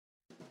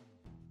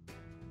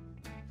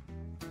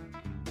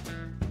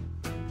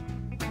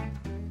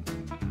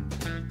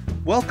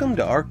Welcome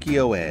to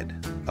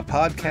ArchaeoEd, a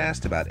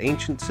podcast about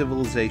ancient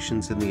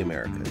civilizations in the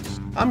Americas.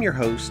 I'm your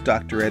host,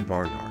 Dr. Ed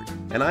Barnard,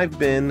 and I've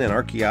been an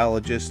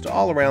archaeologist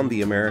all around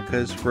the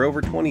Americas for over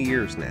 20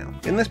 years now.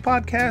 In this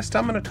podcast,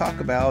 I'm going to talk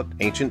about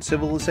ancient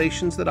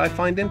civilizations that I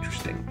find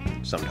interesting.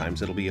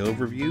 Sometimes it'll be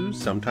overviews,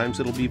 sometimes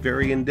it'll be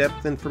very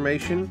in-depth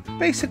information,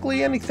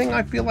 basically anything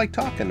I feel like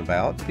talking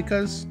about,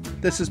 because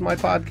this is my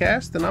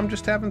podcast and I'm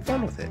just having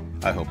fun with it.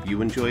 I hope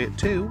you enjoy it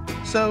too.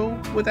 So,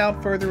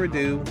 without further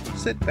ado,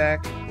 sit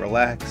back,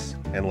 relax,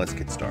 and let's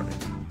get started.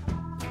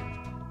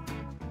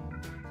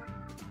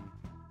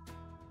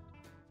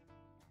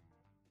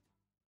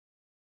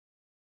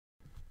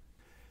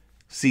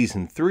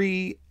 Season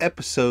 3,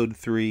 Episode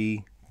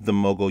 3, The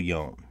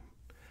Mogollon.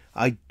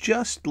 I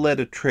just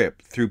led a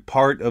trip through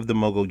part of the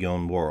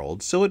Mogollon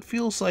world, so it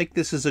feels like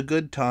this is a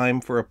good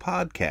time for a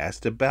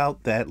podcast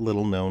about that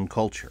little-known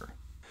culture.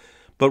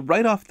 But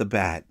right off the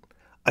bat,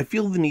 I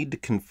feel the need to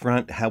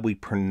confront how we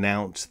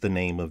pronounce the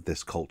name of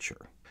this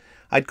culture.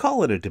 I'd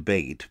call it a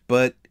debate,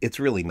 but it's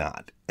really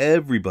not.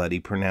 Everybody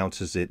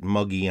pronounces it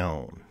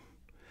Mogollon.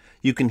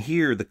 You can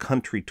hear the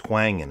country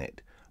twang in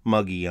it,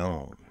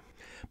 Mogollon.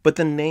 But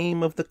the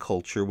name of the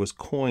culture was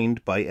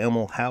coined by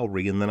Emil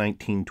Howry in the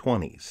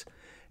 1920s,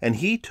 and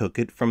he took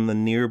it from the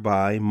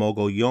nearby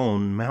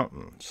Mogollon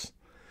Mountains.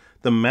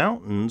 The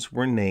mountains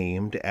were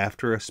named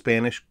after a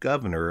Spanish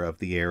governor of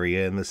the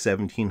area in the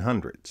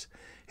 1700s.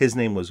 His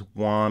name was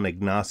Juan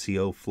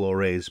Ignacio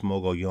Flores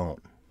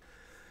Mogollon.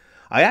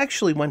 I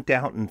actually went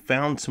out and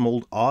found some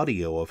old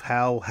audio of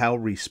how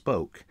Howry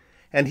spoke,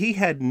 and he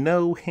had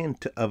no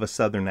hint of a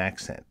southern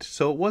accent,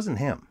 so it wasn't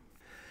him.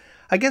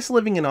 I guess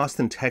living in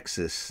Austin,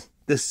 Texas,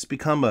 this has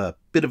become a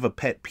bit of a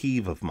pet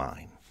peeve of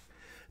mine.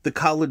 The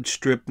college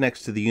strip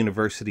next to the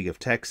University of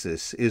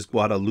Texas is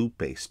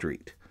Guadalupe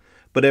Street,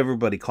 but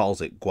everybody calls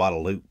it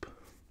Guadalupe.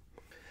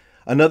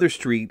 Another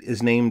street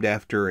is named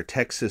after a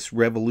Texas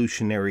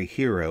revolutionary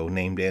hero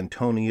named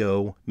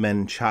Antonio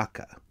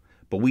Menchaca,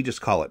 but we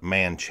just call it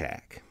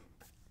Manchac.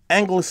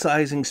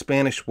 Anglicizing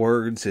Spanish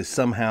words is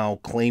somehow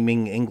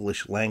claiming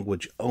English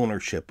language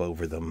ownership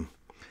over them,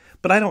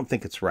 but I don't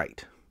think it's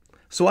right.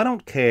 So I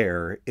don't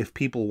care if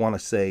people want to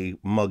say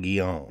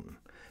Mogollon.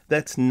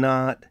 That's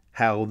not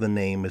how the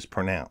name is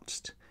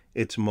pronounced.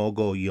 It's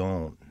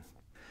Mogollon.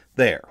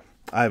 There,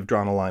 I've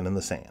drawn a line in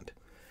the sand.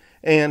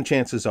 And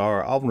chances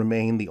are I'll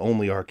remain the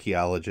only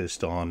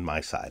archaeologist on my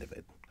side of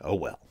it. Oh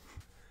well.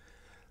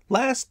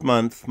 Last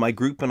month, my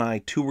group and I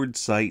toured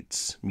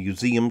sites,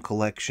 museum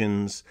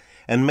collections,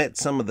 and met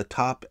some of the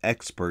top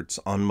experts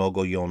on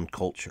Mogollon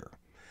culture.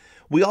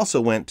 We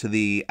also went to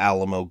the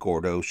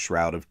Alamogordo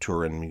Shroud of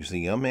Turin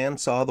Museum and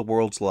saw the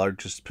world's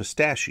largest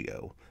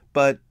pistachio,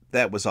 but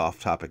that was off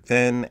topic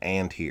then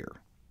and here.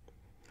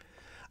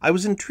 I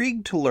was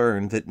intrigued to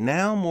learn that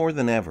now more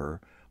than ever,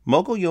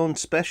 Mogollon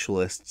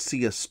specialists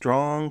see a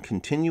strong,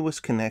 continuous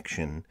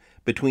connection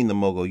between the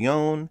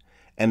Mogollon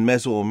and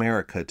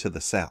Mesoamerica to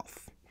the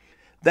south.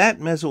 That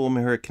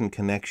Mesoamerican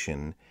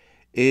connection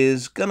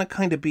is going to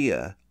kind of be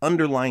an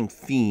underlying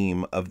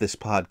theme of this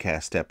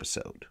podcast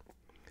episode.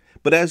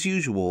 But as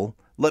usual,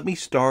 let me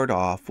start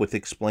off with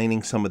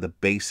explaining some of the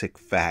basic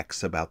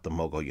facts about the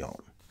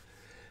Mogollon.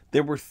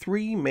 There were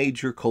three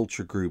major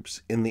culture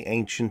groups in the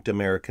ancient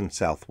American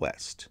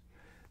Southwest: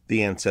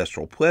 the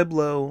ancestral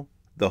Pueblo,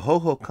 the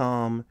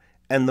Hohokam,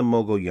 and the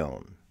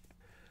Mogollon.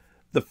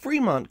 The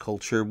Fremont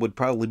culture would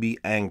probably be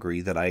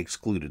angry that I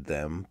excluded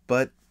them,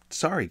 but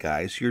sorry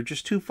guys, you're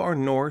just too far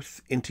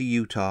north into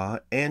Utah,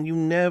 and you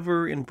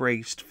never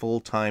embraced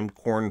full-time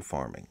corn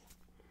farming.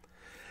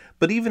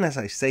 But even as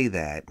I say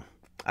that,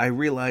 I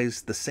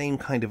realize the same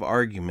kind of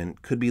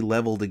argument could be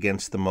leveled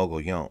against the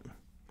Mogollon.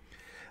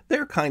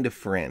 They're kind of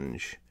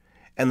fringe,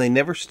 and they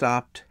never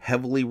stopped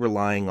heavily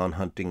relying on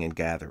hunting and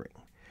gathering.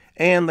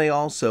 And they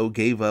also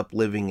gave up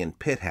living in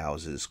pit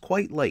houses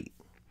quite late.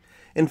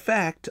 In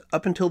fact,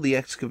 up until the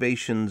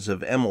excavations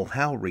of Emil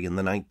Howry in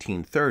the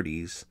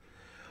 1930s,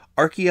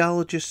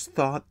 archaeologists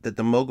thought that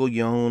the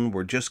Mogollon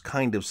were just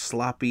kind of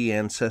sloppy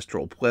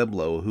ancestral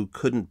Pueblo who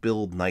couldn't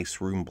build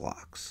nice room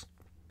blocks.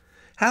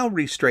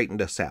 Howry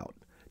straightened us out,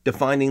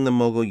 defining the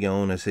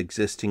Mogollon as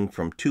existing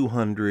from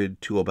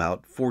 200 to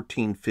about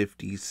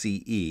 1450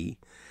 CE,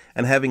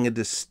 and having a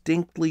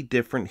distinctly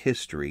different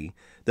history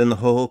than the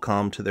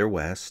Hohokam to their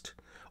west,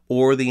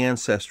 or the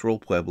ancestral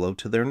Pueblo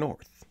to their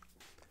north.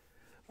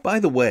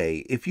 By the way,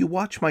 if you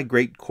watch my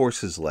Great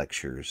Courses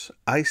lectures,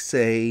 I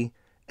say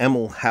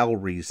Emil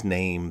Howry's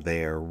name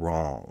there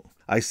wrong.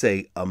 I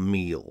say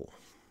Emil.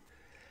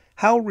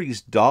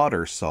 Howry's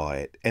daughter saw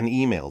it and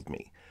emailed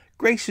me,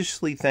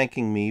 graciously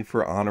thanking me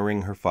for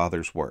honoring her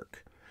father's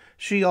work.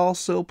 She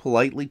also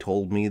politely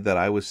told me that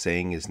I was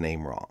saying his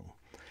name wrong.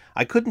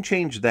 I couldn't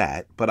change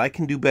that, but I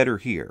can do better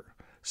here.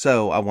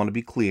 So I want to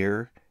be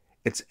clear,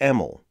 it's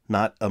Emil,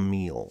 not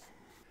Emil.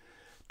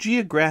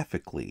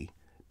 Geographically,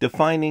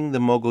 defining the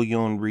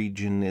Mogollon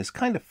region is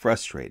kind of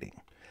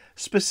frustrating,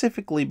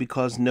 specifically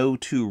because no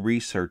two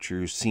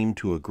researchers seem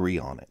to agree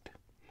on it.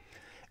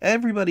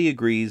 Everybody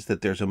agrees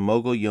that there's a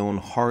Mogollon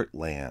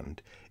heartland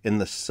in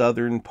the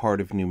southern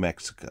part of New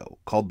Mexico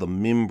called the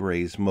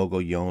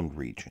Mimbres-Mogollon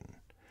region.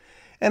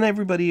 And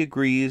everybody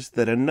agrees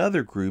that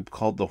another group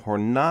called the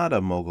Jornada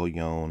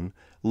Mogollon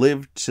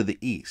lived to the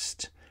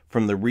east,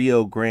 from the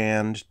Rio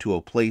Grande to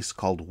a place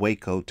called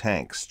Waco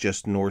Tanks,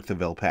 just north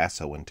of El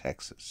Paso in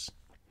Texas.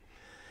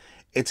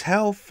 It's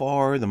how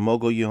far the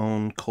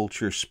Mogollon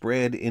culture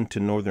spread into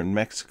northern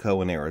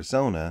Mexico and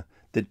Arizona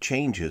that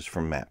changes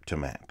from map to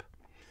map.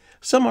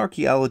 Some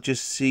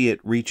archaeologists see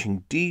it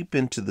reaching deep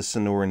into the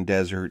Sonoran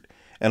Desert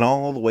and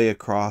all the way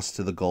across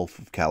to the Gulf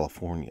of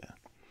California.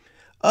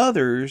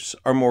 Others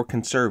are more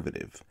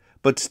conservative,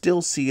 but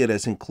still see it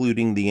as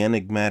including the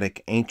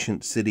enigmatic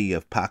ancient city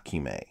of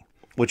Paquime,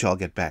 which I'll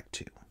get back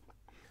to.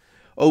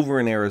 Over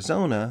in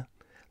Arizona,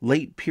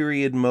 late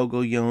period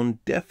Mogollon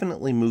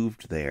definitely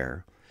moved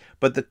there,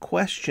 but the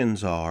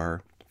questions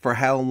are, for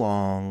how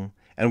long,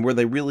 and were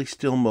they really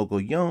still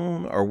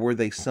Mogollon, or were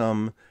they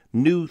some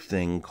new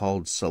thing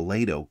called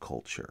Salado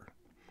culture?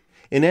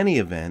 In any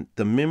event,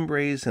 the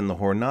Mimbres and the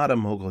Jornada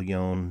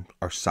Mogollon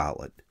are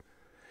solid.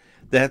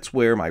 That's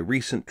where my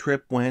recent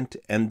trip went,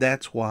 and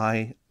that's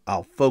why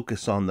I'll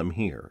focus on them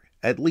here,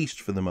 at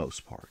least for the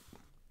most part.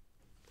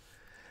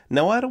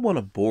 Now, I don't want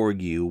to bore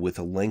you with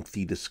a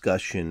lengthy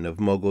discussion of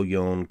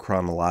Mogollon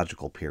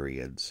chronological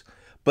periods,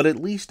 but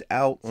at least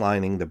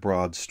outlining the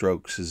broad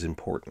strokes is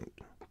important.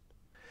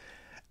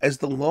 As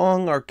the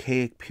long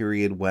archaic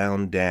period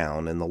wound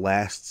down in the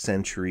last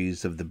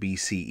centuries of the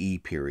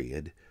BCE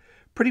period,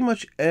 pretty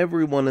much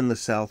everyone in the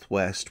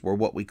Southwest were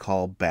what we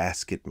call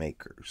basket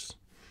makers.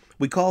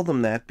 We call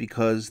them that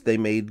because they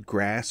made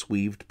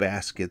grass-weaved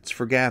baskets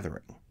for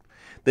gathering.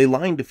 They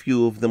lined a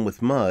few of them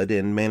with mud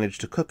and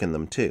managed to cook in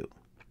them too.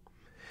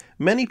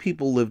 Many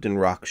people lived in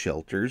rock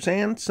shelters,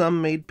 and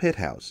some made pit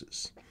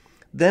houses.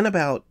 Then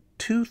about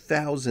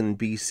 2000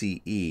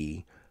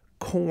 BCE,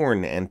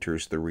 corn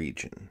enters the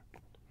region.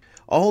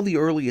 All the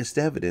earliest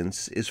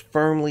evidence is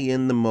firmly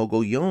in the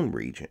Mogollon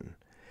region,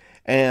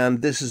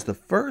 and this is the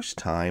first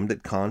time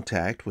that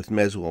contact with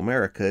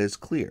Mesoamerica is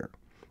clear.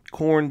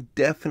 Corn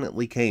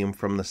definitely came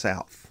from the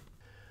south.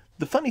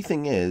 The funny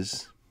thing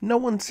is, no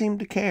one seemed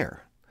to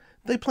care.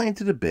 They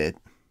planted a bit,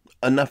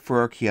 enough for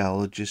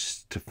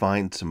archaeologists to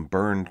find some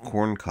burned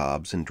corn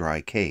cobs in dry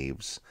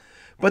caves,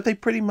 but they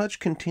pretty much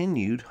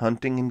continued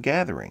hunting and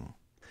gathering.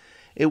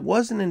 It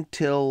wasn't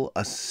until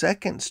a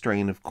second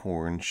strain of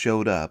corn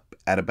showed up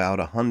at about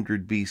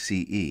 100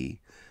 BCE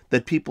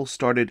that people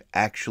started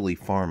actually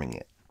farming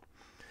it.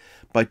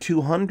 By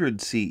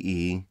 200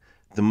 CE,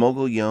 the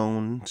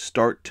Mogollon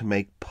start to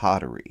make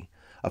pottery,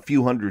 a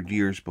few hundred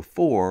years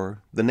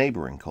before the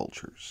neighboring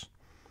cultures.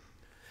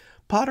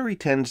 Pottery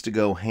tends to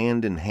go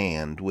hand in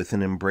hand with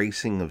an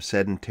embracing of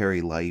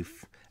sedentary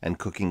life and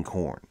cooking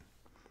corn.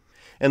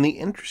 And the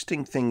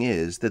interesting thing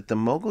is that the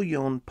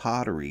Mogollon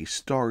pottery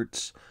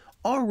starts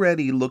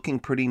already looking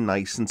pretty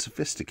nice and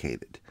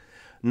sophisticated,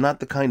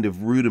 not the kind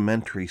of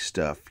rudimentary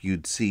stuff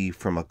you'd see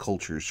from a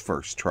culture's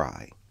first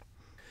try.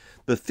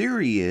 The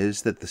theory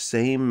is that the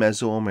same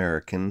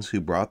Mesoamericans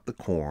who brought the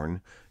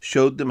corn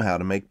showed them how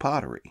to make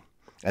pottery,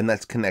 and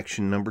that's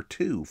connection number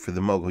 2 for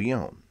the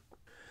Mogollon.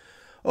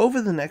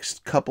 Over the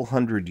next couple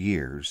hundred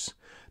years,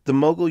 the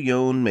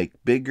Mogollon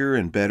make bigger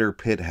and better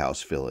pit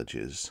house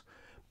villages,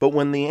 but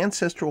when the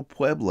ancestral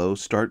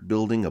pueblos start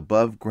building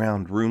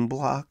above-ground room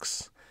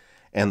blocks,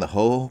 and the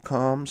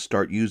Hohokam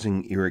start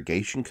using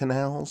irrigation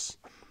canals,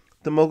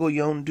 the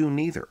Mogollon do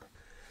neither.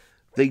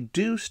 They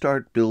do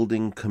start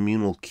building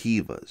communal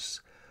kivas,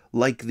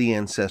 like the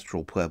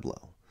ancestral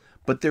pueblo,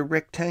 but they're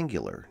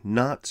rectangular,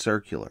 not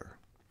circular.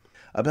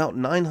 About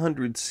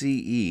 900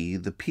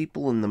 CE, the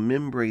people in the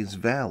Mimbres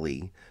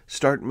Valley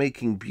start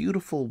making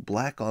beautiful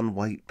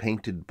black-on-white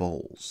painted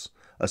bowls,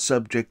 a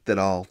subject that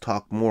I'll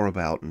talk more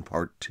about in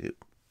part 2.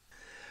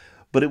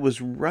 But it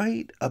was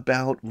right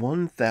about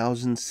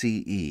 1000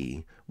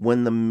 CE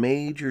when the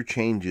major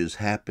changes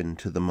happened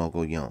to the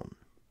Mogollon.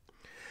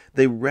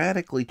 They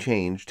radically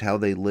changed how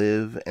they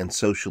live and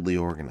socially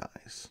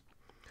organize.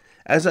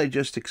 As I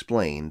just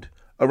explained,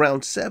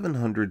 around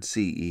 700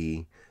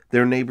 CE,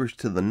 their neighbors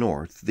to the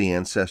north, the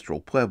ancestral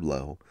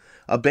pueblo,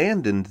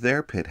 abandoned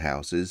their pit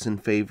houses in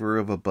favor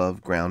of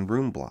above-ground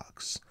room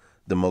blocks.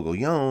 The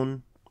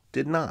Mogollon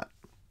did not.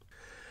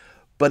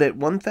 But at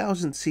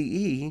 1000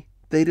 CE,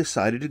 they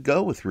decided to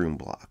go with room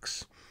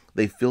blocks.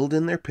 They filled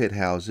in their pit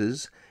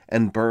houses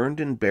and burned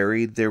and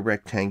buried their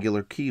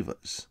rectangular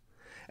kivas,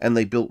 and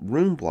they built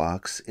room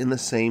blocks in the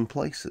same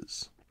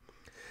places.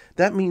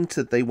 That means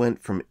that they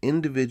went from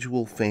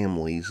individual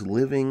families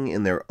living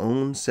in their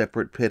own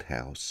separate pit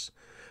house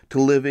to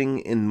living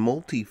in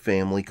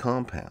multi-family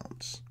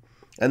compounds.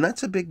 And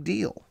that's a big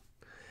deal.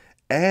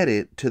 Add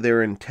it to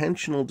their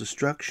intentional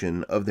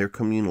destruction of their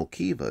communal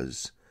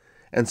kivas,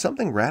 and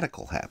something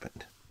radical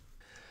happened.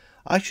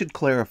 I should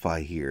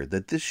clarify here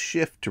that this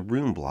shift to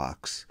room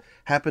blocks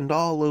happened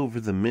all over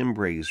the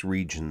Mimbres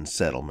region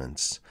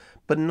settlements,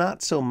 but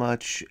not so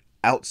much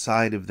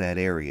outside of that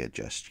area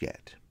just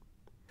yet.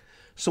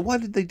 So why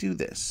did they do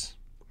this?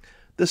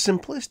 The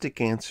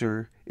simplistic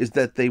answer is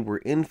that they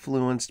were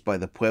influenced by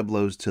the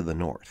pueblos to the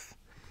north.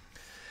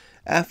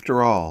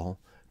 After all,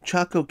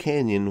 Chaco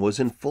Canyon was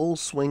in full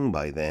swing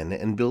by then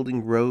and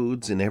building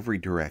roads in every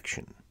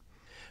direction.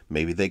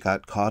 Maybe they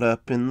got caught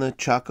up in the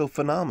Chaco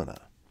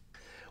phenomena.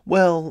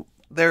 Well,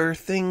 there are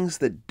things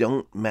that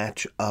don't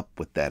match up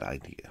with that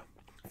idea.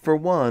 For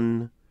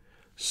one,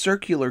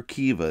 circular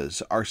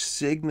kivas are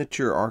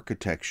signature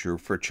architecture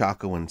for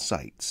Chacoan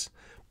sites,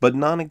 but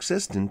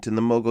non-existent in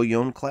the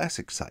Mogollon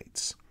classic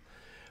sites.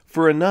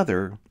 For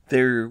another,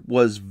 there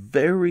was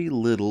very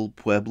little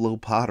Pueblo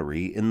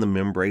pottery in the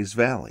Mimbres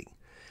Valley.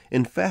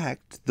 In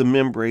fact, the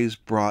Mimbres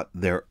brought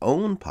their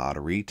own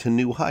pottery to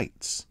new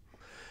heights.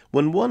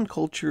 When one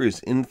culture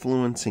is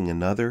influencing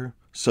another,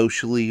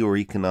 socially or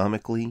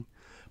economically,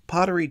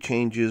 pottery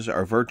changes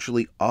are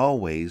virtually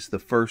always the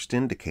first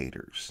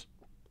indicators.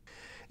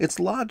 It's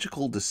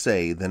logical to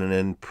say that an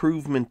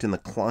improvement in the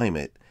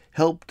climate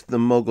helped the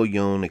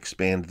Mogollon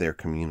expand their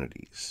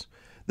communities.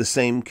 The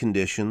same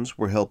conditions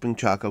were helping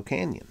Chaco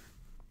Canyon.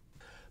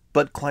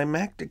 But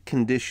climatic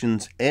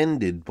conditions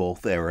ended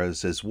both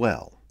eras as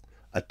well.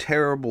 A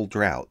terrible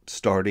drought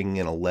starting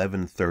in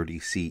 1130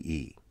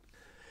 CE.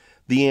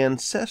 The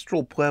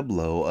ancestral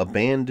Pueblo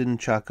abandoned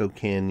Chaco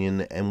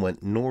Canyon and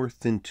went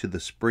north into the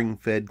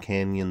spring-fed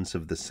canyons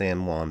of the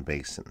San Juan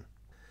Basin.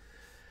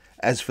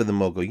 As for the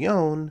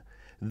Mogollon,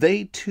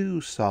 they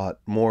too sought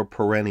more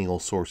perennial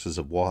sources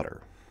of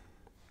water.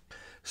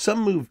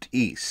 Some moved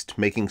east,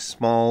 making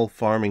small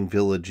farming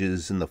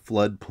villages in the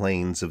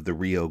floodplains of the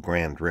Rio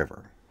Grande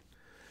River.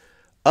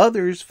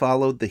 Others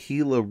followed the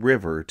Gila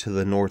River to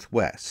the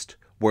northwest,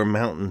 where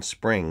mountain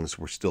springs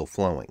were still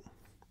flowing.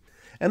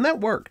 And that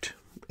worked,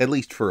 at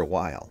least for a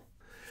while.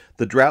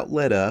 The drought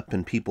let up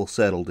and people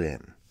settled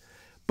in.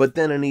 But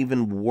then an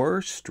even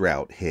worse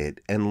drought hit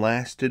and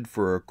lasted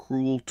for a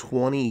cruel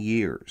 20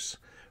 years,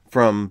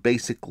 from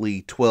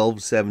basically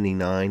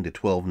 1279 to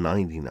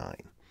 1299.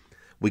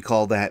 We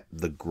call that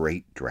the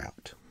Great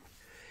Drought.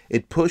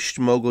 It pushed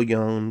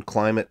Mogollon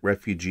climate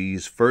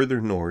refugees further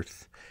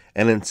north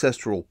and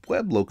ancestral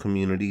Pueblo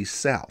communities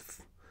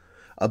south.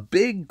 A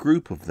big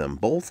group of them,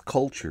 both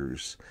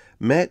cultures,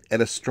 met at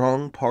a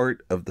strong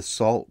part of the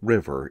Salt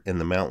River in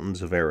the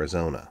mountains of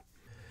Arizona.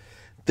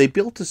 They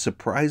built a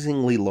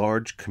surprisingly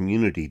large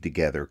community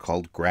together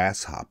called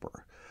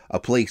Grasshopper, a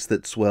place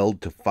that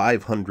swelled to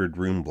 500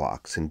 room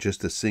blocks in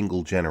just a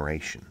single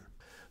generation.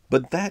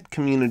 But that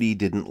community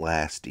didn't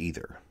last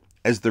either.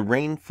 As the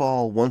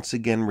rainfall once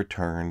again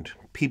returned,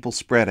 people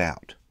spread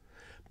out.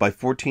 By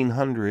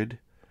 1400,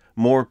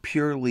 more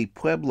purely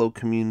Pueblo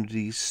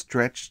communities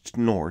stretched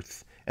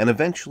north and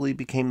eventually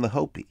became the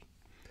Hopi.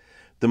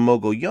 The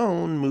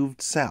Mogollon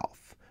moved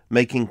south,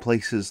 making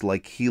places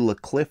like Gila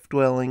cliff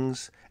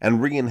dwellings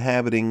and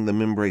re-inhabiting the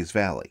Mimbres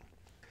Valley.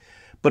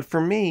 But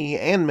for me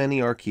and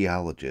many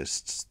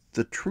archaeologists,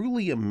 the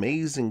truly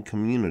amazing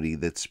community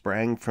that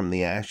sprang from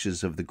the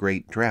ashes of the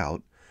Great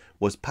Drought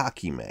was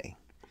Paquimé.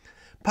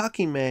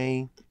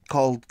 Paquimé,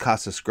 called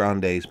Casas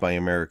Grandes by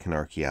American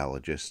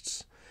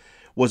archaeologists,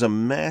 was a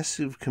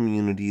massive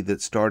community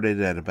that started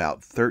at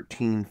about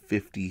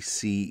 1350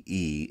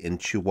 CE in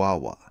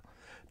Chihuahua,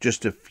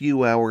 just a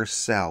few hours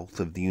south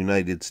of the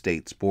United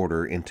States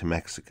border into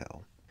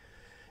Mexico.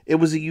 It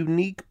was a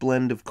unique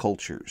blend of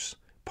cultures,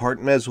 part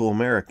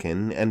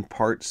Mesoamerican and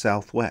part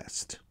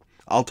Southwest.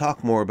 I'll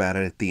talk more about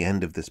it at the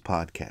end of this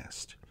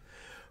podcast.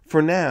 For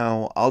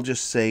now, I'll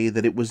just say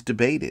that it was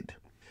debated.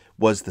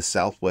 Was the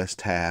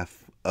southwest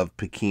half of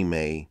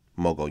Paquimé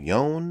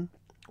Mogollon,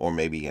 or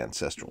maybe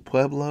ancestral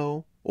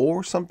Pueblo,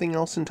 or something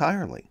else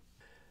entirely?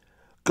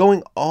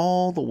 Going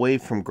all the way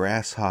from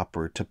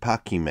Grasshopper to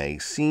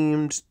Paquimé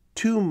seemed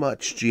too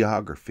much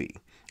geography,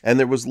 and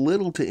there was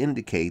little to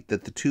indicate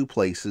that the two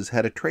places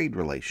had a trade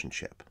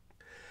relationship.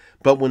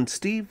 But when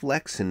Steve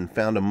Lexon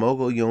found a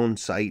Mogollon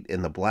site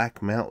in the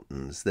Black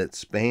Mountains that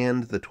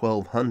spanned the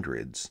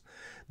 1200s,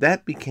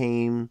 that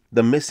became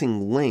the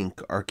missing link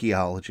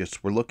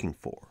archaeologists were looking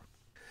for.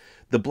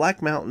 The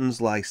Black Mountains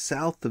lie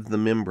south of the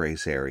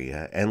Mimbres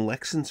area, and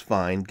Lexon's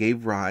find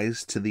gave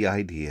rise to the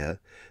idea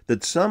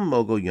that some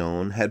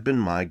Mogollon had been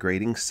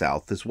migrating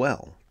south as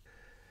well.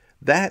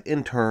 That,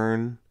 in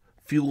turn,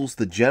 fuels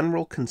the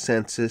general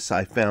consensus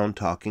I found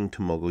talking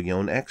to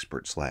Mogollon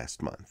experts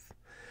last month.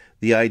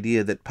 The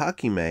idea that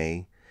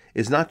Paquimé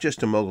is not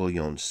just a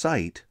Mogollon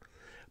site,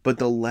 but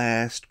the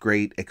last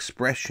great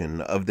expression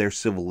of their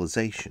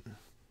civilization.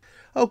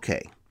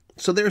 Okay,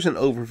 so there's an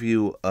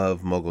overview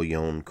of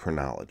Mogollon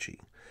chronology.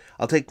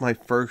 I'll take my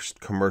first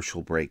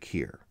commercial break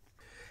here.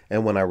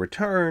 And when I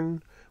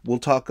return, we'll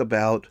talk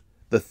about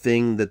the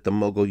thing that the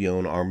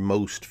Mogollon are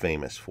most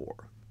famous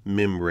for,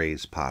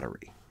 Mimbres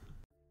pottery.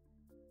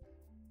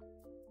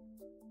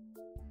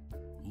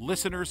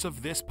 Listeners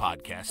of this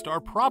podcast are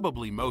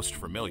probably most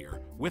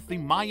familiar with the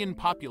Mayan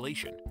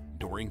population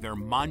during their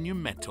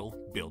monumental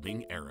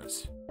building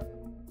eras.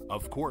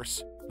 Of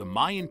course, the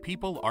Mayan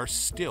people are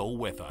still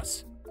with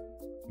us.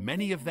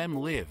 Many of them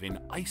live in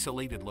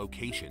isolated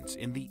locations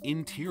in the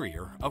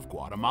interior of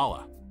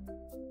Guatemala.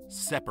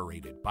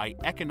 Separated by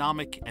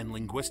economic and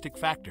linguistic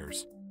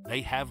factors,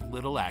 they have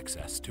little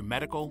access to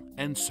medical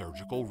and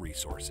surgical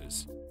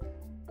resources.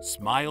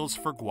 Smiles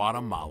for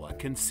Guatemala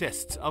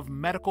consists of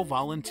medical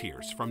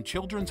volunteers from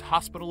Children's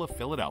Hospital of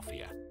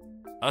Philadelphia,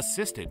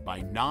 assisted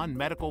by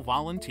non-medical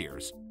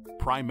volunteers,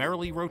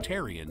 primarily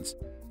Rotarians,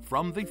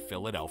 from the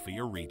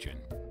Philadelphia region.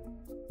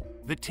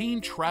 The team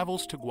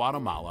travels to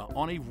Guatemala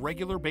on a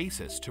regular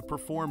basis to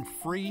perform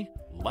free,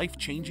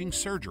 life-changing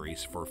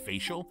surgeries for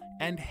facial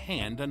and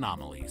hand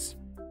anomalies.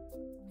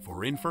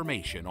 For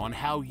information on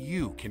how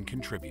you can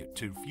contribute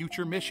to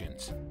future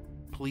missions,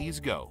 please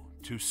go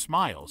to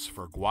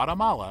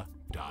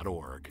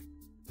smilesforguatemala.org.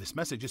 This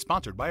message is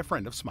sponsored by a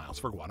friend of Smiles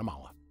for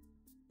Guatemala.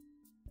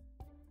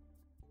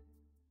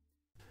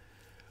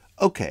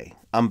 Okay,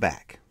 I'm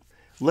back.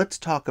 Let's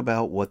talk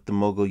about what the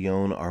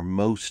Mogollon are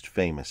most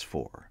famous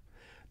for.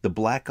 The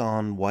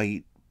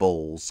black-on-white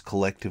bowls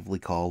collectively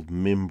called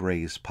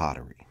Mimbres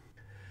pottery.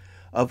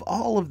 Of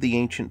all of the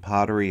ancient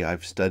pottery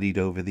I've studied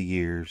over the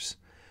years,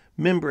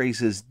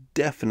 Mimbres is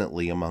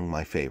definitely among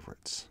my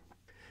favorites.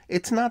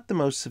 It's not the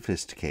most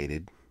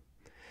sophisticated.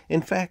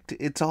 In fact,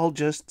 it's all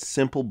just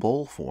simple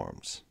bowl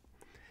forms.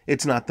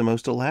 It's not the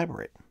most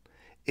elaborate.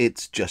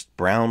 It's just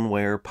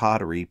brownware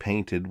pottery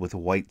painted with a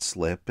white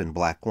slip and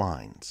black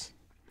lines.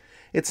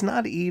 It's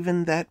not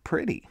even that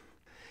pretty.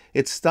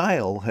 Its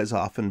style has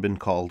often been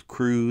called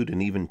crude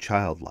and even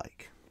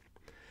childlike.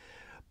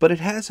 But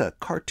it has a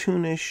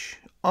cartoonish,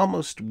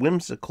 almost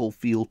whimsical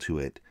feel to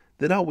it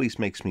that always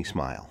makes me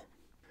smile.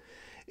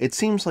 It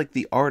seems like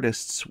the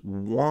artists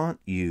want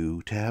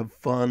you to have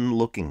fun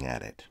looking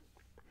at it.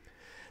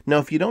 Now,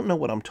 if you don't know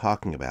what I'm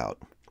talking about,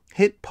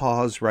 hit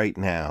pause right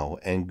now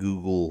and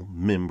Google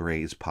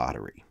Mimbres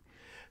pottery.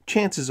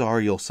 Chances are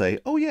you'll say,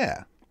 "Oh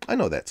yeah, I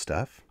know that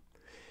stuff."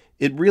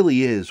 It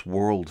really is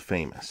world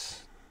famous.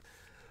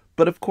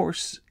 But of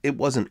course, it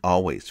wasn't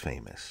always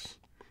famous.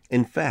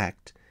 In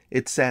fact,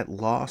 it sat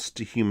lost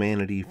to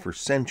humanity for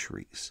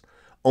centuries,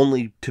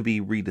 only to be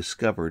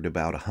rediscovered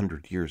about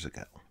 100 years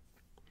ago.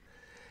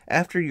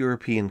 After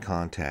European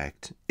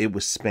contact, it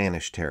was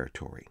Spanish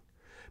territory,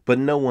 but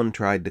no one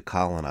tried to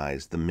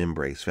colonize the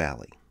Mimbres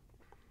Valley.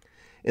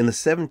 In the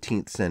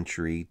 17th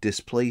century,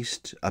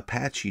 displaced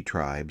Apache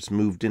tribes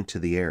moved into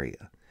the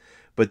area,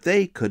 but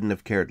they couldn't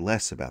have cared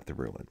less about the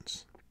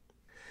ruins.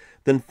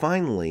 Then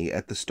finally,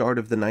 at the start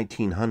of the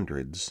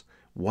 1900s,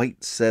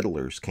 white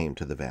settlers came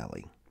to the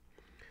valley.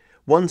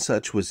 One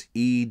such was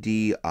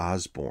E.D.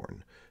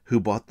 Osborne, who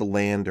bought the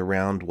land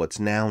around what's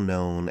now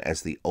known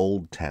as the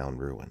Old Town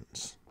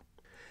ruins.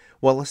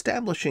 While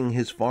establishing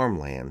his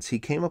farmlands, he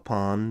came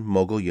upon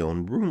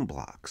Mogollon ruin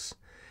blocks,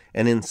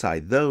 and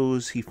inside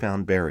those he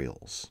found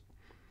burials.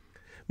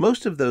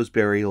 Most of those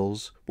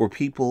burials were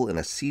people in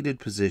a seated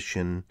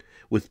position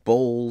with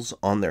bowls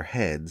on their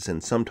heads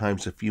and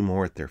sometimes a few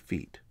more at their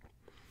feet.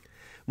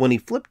 When he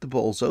flipped the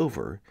bowls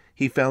over,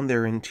 he found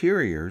their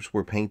interiors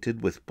were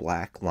painted with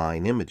black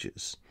line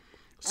images,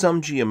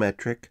 some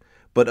geometric,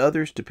 but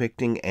others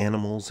depicting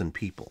animals and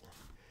people.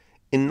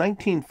 In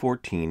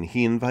 1914,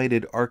 he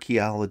invited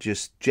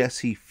archaeologist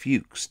Jesse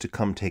Fuchs to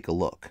come take a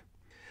look.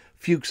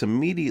 Fuchs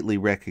immediately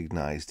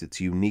recognized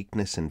its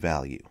uniqueness and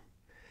value.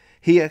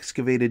 He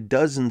excavated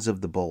dozens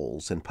of the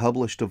bowls and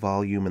published a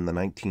volume in the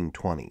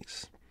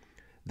 1920s.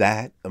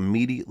 That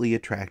immediately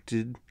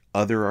attracted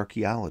other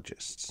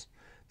archaeologists,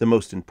 the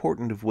most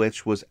important of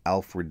which was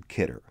Alfred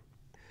Kidder.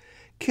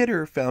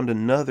 Kidder found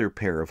another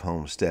pair of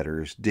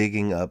homesteaders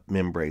digging up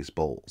Mimbres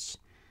bowls,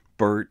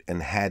 Bert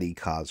and Hattie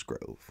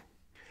Cosgrove.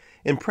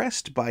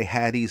 Impressed by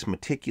Hattie's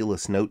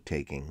meticulous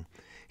note-taking,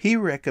 he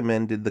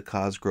recommended the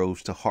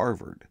Cosgroves to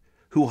Harvard,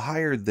 who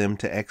hired them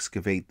to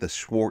excavate the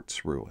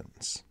Schwartz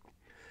ruins.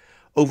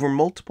 Over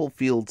multiple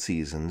field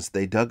seasons,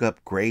 they dug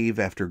up grave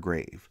after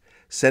grave,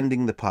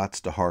 sending the pots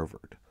to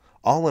Harvard.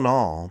 All in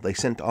all, they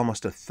sent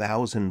almost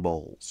 1,000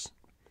 bowls.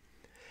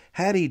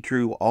 Hattie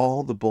drew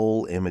all the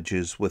bowl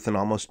images with an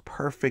almost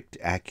perfect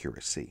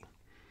accuracy.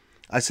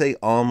 I say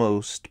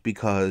almost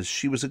because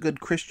she was a good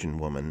Christian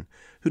woman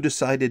who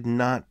decided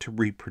not to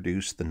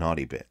reproduce the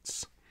naughty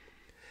bits.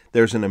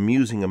 There's an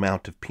amusing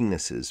amount of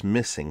penises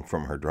missing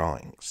from her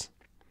drawings.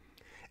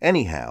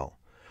 Anyhow,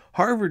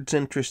 Harvard's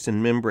interest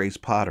in Mimbres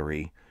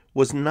pottery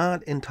was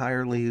not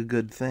entirely a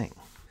good thing.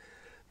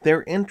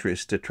 Their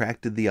interest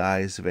attracted the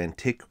eyes of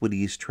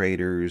antiquities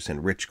traders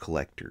and rich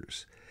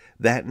collectors.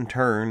 That in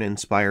turn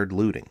inspired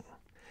looting.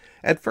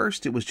 At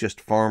first it was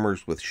just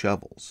farmers with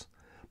shovels,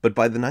 but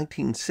by the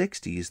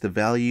 1960s the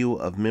value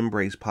of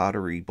Mimbres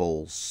pottery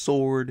bowls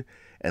soared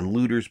and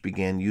looters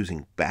began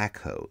using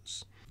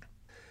backhoes.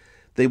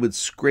 They would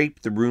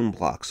scrape the room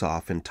blocks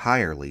off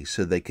entirely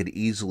so they could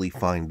easily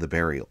find the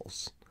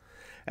burials.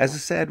 As a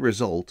sad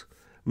result,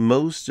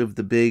 most of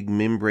the big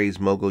Mimbres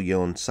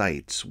Mogollon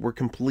sites were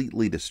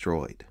completely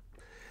destroyed.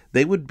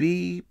 They would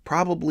be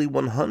probably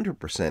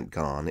 100%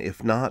 gone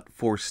if not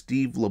for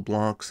Steve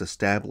LeBlanc's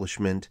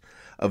establishment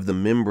of the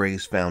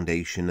Mimbres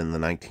Foundation in the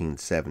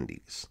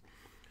 1970s.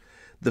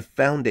 The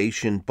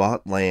foundation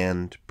bought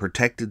land,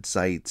 protected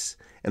sites,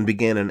 and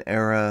began an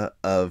era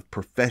of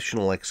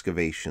professional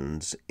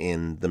excavations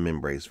in the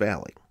Mimbres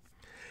Valley.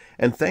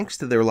 And thanks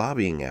to their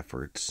lobbying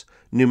efforts,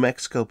 New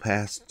Mexico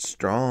passed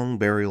strong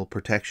burial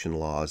protection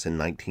laws in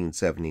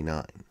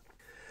 1979.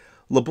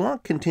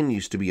 LeBlanc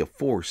continues to be a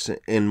force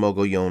in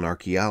Mogollon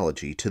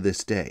archaeology to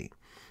this day,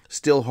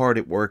 still hard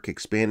at work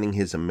expanding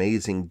his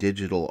amazing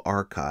digital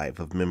archive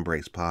of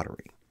Mimbres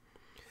pottery.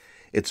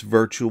 It's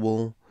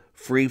virtual,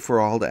 free for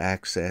all to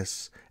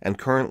access, and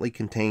currently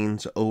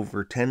contains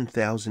over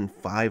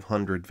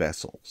 10,500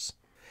 vessels.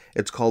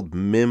 It's called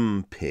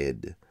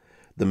MIMPID,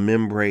 the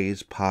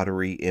Mimbres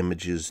Pottery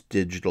Images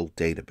Digital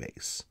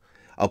Database.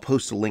 I'll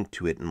post a link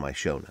to it in my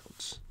show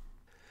notes.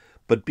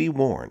 But be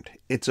warned,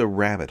 it's a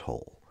rabbit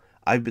hole.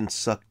 I've been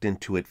sucked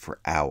into it for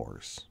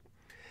hours.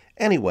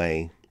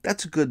 Anyway,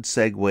 that's a good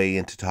segue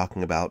into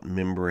talking about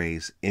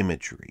Mimbres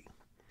imagery.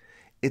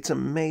 It's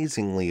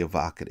amazingly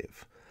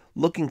evocative.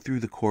 Looking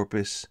through the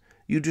corpus,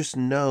 you just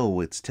know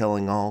it's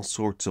telling all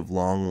sorts of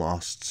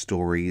long-lost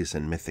stories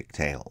and mythic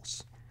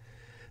tales.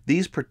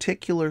 These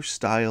particular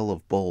style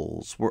of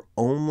bowls were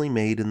only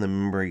made in the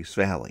Mimbres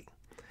Valley,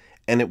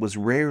 and it was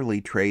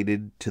rarely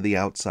traded to the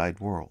outside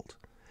world.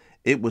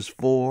 It was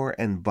for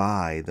and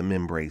by the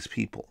Mimbres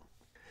people.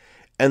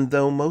 And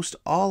though most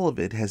all of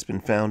it has been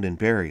found in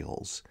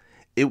burials,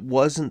 it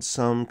wasn't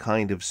some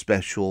kind of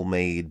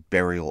special-made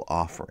burial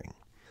offering.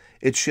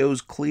 It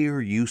shows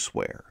clear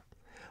use-wear.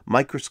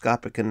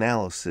 Microscopic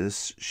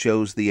analysis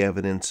shows the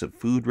evidence of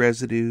food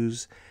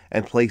residues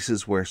and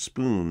places where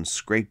spoons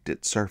scraped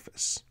its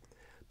surface.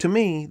 To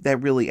me,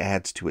 that really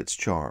adds to its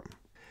charm.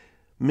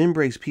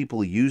 Mimbres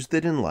people used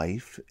it in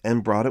life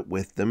and brought it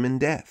with them in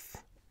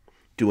death.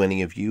 Do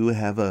any of you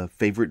have a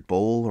favorite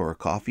bowl or a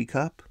coffee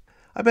cup?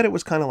 I bet it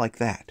was kind of like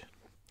that.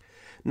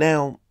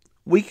 Now,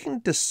 we can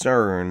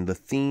discern the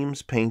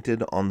themes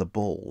painted on the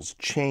bowls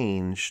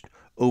changed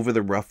over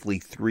the roughly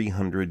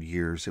 300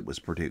 years it was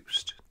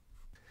produced.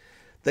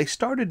 They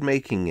started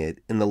making it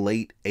in the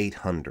late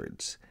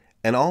 800s,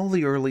 and all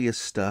the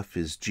earliest stuff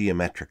is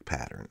geometric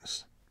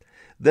patterns.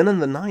 Then in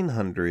the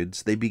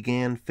 900s, they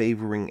began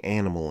favoring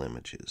animal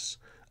images,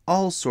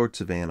 all sorts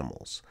of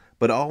animals,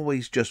 but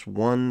always just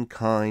one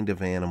kind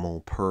of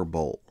animal per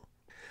bowl.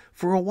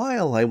 For a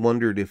while, I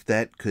wondered if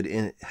that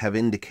could have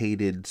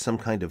indicated some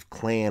kind of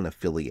clan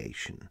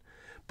affiliation,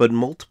 but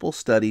multiple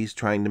studies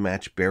trying to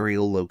match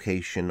burial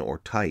location or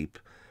type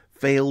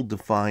failed to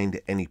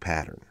find any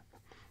pattern.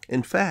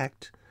 In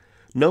fact,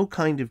 no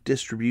kind of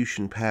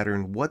distribution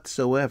pattern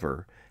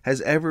whatsoever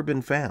has ever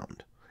been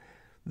found.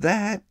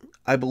 That,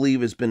 I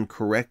believe, has been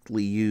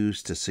correctly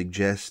used to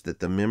suggest that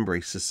the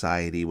Mimbres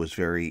society was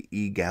very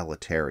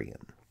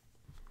egalitarian.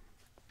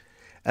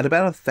 At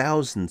about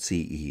 1000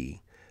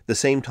 CE, the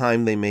same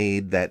time they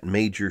made that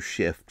major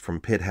shift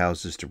from pit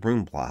houses to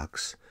room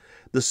blocks,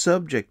 the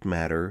subject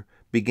matter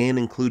began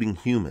including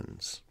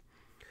humans.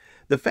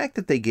 The fact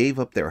that they gave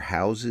up their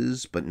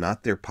houses but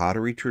not their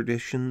pottery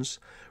traditions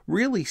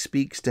really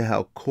speaks to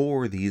how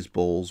core these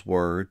bowls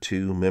were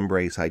to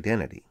Mimbres'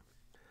 identity.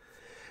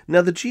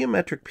 Now, the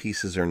geometric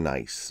pieces are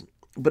nice,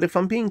 but if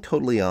I'm being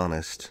totally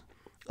honest,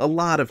 a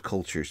lot of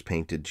cultures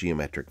painted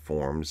geometric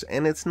forms,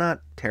 and it's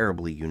not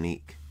terribly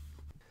unique.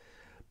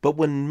 But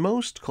when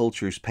most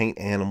cultures paint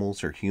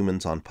animals or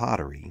humans on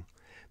pottery,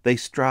 they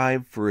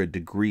strive for a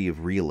degree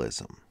of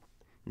realism.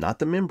 Not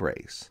the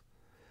Mimbres.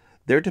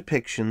 Their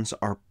depictions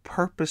are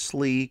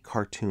purposely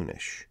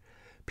cartoonish.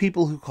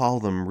 People who call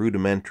them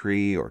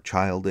rudimentary or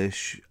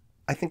childish,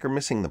 I think, are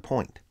missing the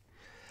point.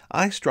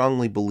 I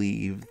strongly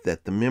believe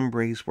that the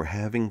Mimbres were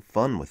having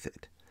fun with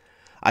it.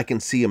 I can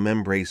see a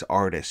Mimbres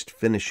artist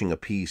finishing a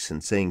piece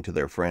and saying to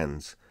their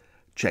friends,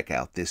 "Check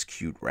out this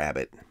cute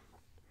rabbit."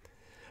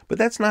 But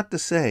that's not to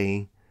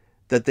say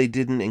that they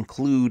didn't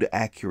include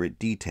accurate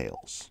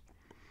details.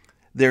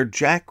 Their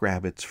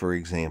jackrabbits, for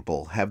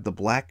example, have the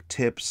black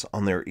tips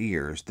on their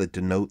ears that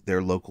denote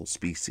their local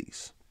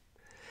species.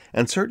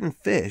 And certain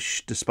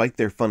fish, despite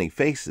their funny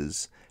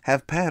faces,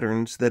 have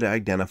patterns that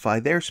identify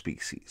their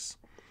species.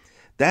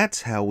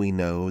 That's how we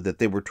know that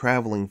they were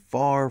traveling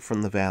far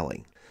from the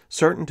valley.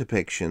 Certain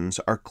depictions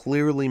are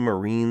clearly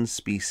marine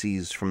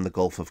species from the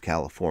Gulf of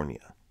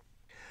California.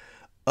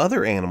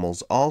 Other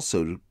animals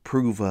also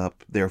prove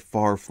up their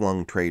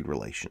far-flung trade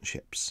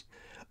relationships,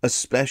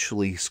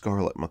 especially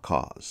scarlet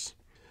macaws.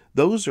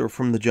 Those are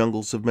from the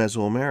jungles of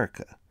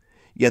Mesoamerica,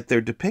 yet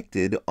they're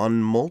depicted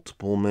on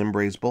multiple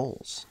Mimbres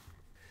bowls.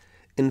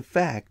 In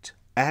fact,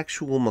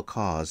 actual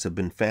macaws have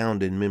been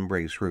found in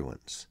Mimbres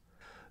ruins.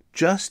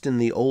 Just in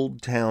the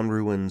Old Town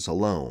ruins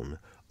alone,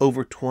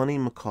 over 20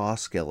 macaw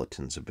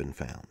skeletons have been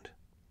found.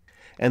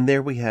 And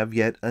there we have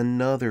yet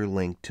another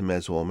link to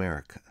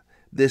Mesoamerica,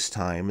 this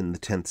time in the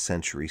 10th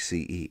century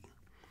CE.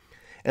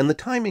 And the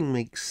timing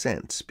makes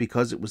sense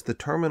because it was the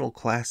terminal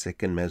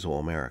classic in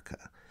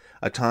Mesoamerica,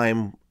 a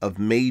time of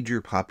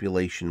major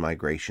population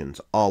migrations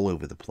all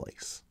over the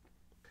place.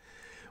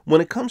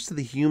 When it comes to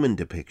the human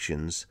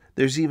depictions,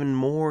 there's even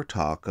more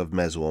talk of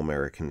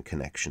Mesoamerican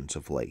connections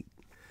of late.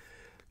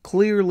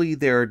 Clearly,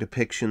 there are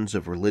depictions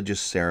of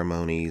religious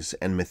ceremonies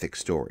and mythic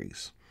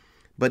stories.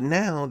 But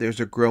now there's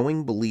a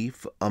growing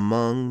belief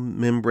among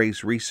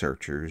Mimbres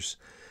researchers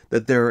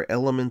that there are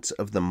elements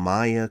of the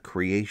Maya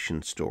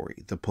creation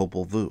story, the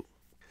Popol Vuh.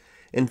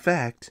 In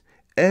fact,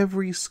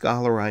 every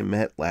scholar I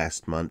met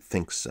last month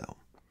thinks so.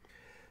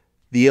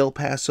 The El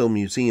Paso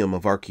Museum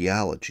of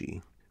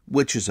Archaeology,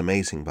 which is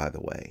amazing by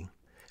the way,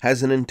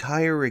 has an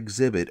entire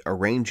exhibit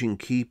arranging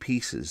key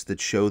pieces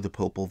that show the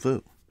Popol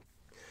Vuh.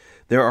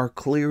 There are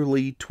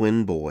clearly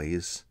twin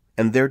boys,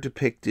 and they're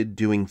depicted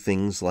doing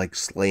things like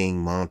slaying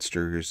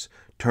monsters,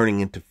 turning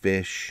into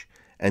fish,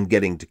 and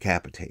getting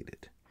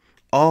decapitated.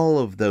 All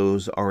of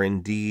those are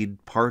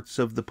indeed parts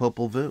of the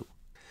Popol Vuh.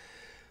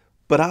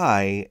 But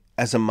I,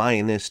 as a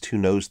Mayanist who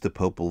knows the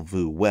Popol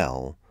Vuh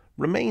well,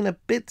 remain a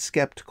bit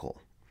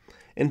skeptical.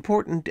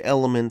 Important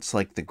elements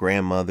like the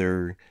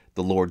grandmother,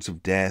 the Lords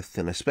of Death,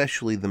 and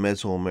especially the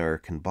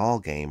Mesoamerican ball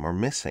game are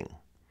missing.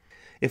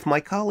 If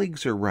my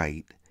colleagues are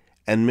right,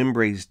 and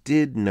Mimbres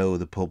did know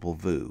the Popol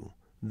Vuh,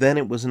 then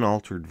it was an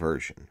altered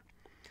version.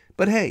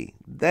 But hey,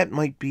 that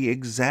might be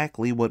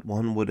exactly what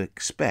one would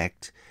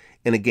expect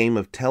in a game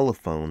of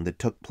telephone that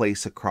took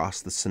place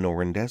across the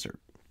Sonoran Desert.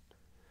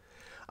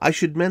 I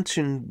should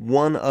mention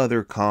one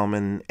other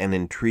common and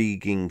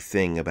intriguing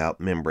thing about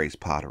Mimbres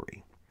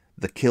pottery: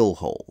 the kill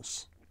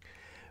holes.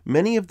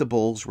 Many of the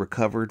bowls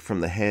recovered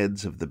from the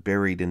heads of the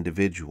buried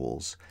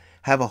individuals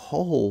have a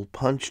hole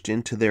punched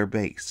into their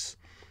base,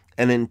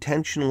 an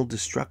intentional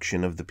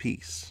destruction of the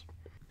piece.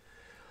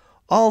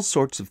 All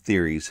sorts of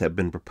theories have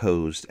been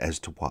proposed as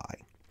to why.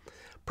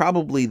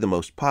 Probably the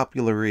most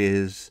popular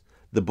is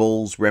the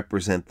bowls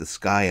represent the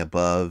sky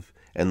above,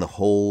 and the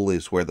hole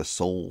is where the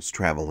souls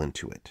travel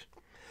into it.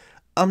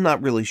 I'm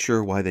not really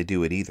sure why they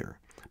do it either,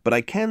 but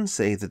I can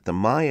say that the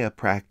Maya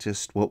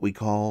practiced what we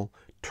call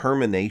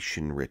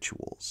termination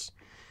rituals.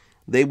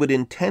 They would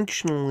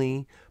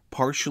intentionally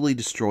partially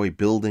destroy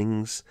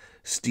buildings,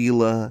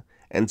 stela,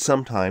 and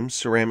sometimes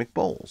ceramic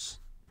bowls.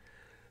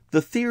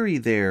 The theory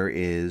there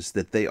is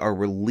that they are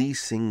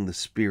releasing the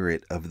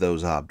spirit of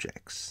those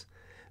objects.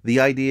 The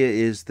idea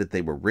is that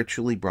they were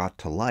ritually brought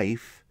to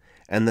life,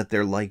 and that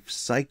their life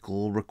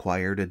cycle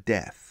required a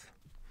death.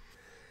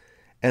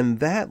 And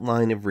that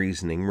line of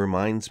reasoning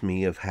reminds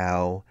me of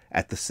how,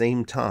 at the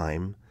same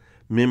time,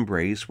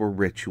 Mimbres were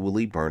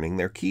ritually burning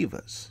their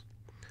kivas.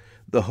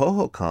 The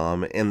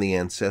Hohokam and the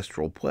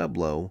ancestral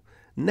Pueblo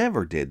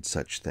never did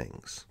such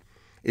things.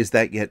 Is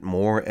that yet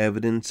more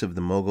evidence of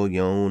the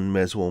Mogollon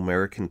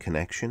Mesoamerican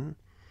connection?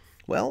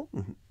 Well,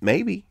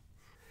 maybe.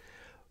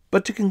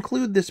 But to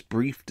conclude this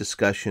brief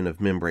discussion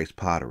of Mimbres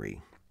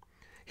pottery,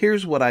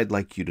 here's what I'd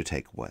like you to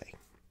take away.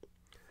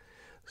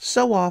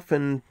 So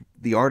often,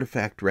 the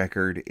artifact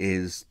record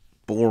is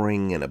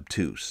boring and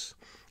obtuse.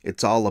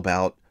 It's all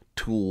about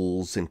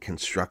tools and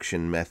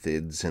construction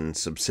methods and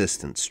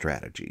subsistence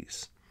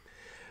strategies.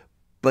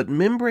 But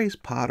Mimbres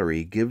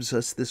pottery gives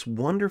us this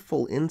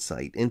wonderful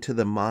insight into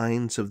the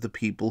minds of the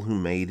people who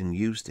made and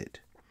used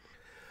it.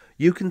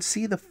 You can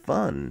see the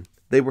fun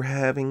they were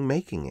having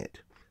making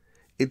it.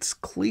 It's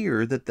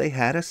clear that they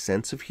had a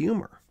sense of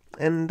humor,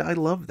 and I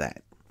love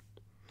that.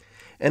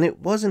 And it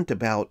wasn't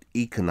about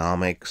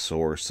economics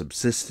or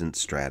subsistence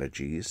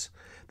strategies.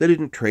 They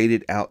didn't trade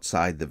it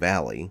outside the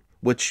valley,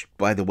 which,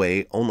 by the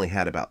way, only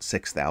had about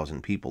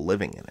 6,000 people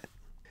living in it.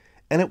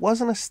 And it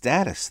wasn't a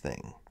status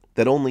thing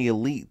that only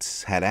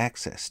elites had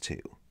access to.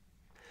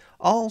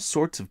 All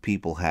sorts of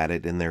people had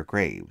it in their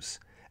graves,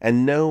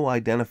 and no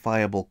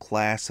identifiable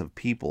class of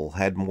people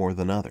had more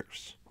than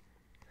others.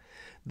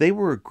 They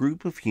were a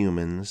group of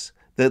humans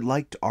that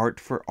liked art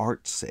for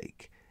art's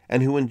sake,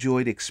 and who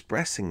enjoyed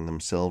expressing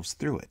themselves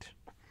through it.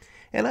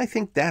 And I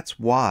think that's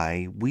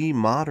why we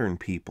modern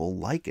people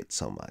like it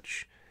so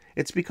much.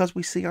 It's because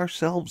we see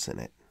ourselves in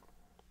it.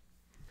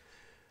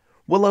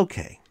 Well,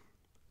 okay.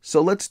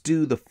 So let's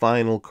do the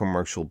final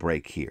commercial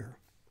break here.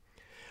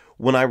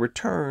 When I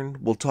return,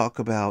 we'll talk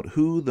about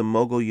who the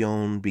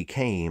Mogollon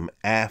became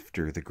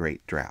after the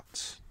Great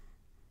Droughts.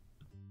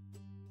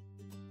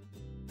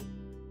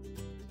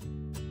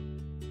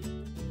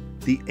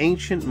 The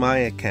ancient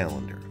Maya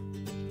calendar.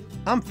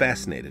 I'm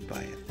fascinated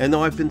by it, and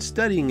though I've been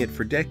studying it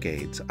for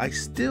decades, I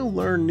still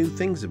learn new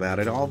things about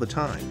it all the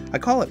time. I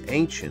call it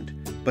ancient,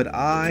 but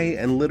I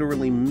and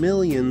literally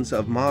millions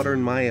of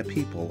modern Maya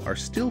people are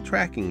still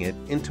tracking it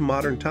into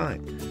modern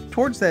time.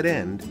 Towards that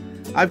end,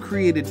 I've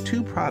created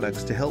 2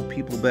 products to help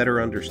people better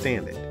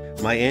understand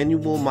it: my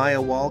annual Maya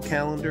wall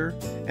calendar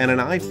and an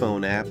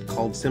iPhone app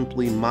called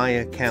simply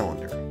Maya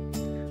Calendar.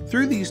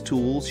 Through these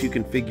tools, you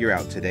can figure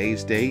out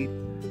today's date,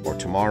 or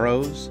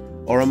tomorrow's,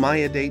 or a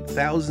Maya date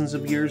thousands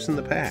of years in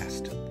the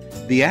past.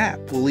 The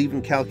app will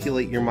even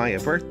calculate your Maya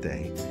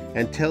birthday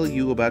and tell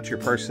you about your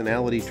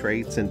personality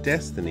traits and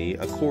destiny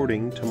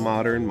according to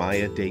modern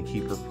Maya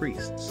daykeeper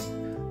priests.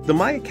 The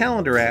Maya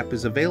Calendar app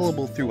is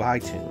available through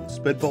iTunes,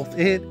 but both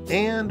it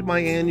and my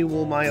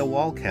annual Maya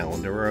wall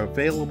calendar are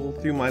available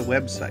through my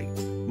website,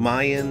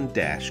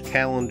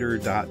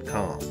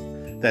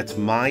 Mayan-calendar.com. That's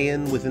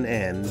Mayan with an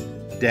N,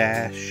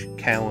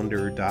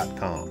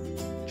 -calendar.com.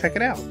 Check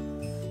it out.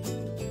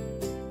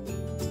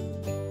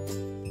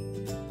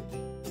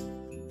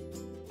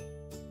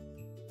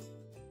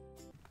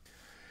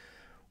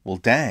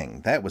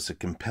 dang, that was a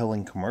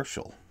compelling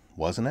commercial,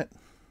 wasn't it?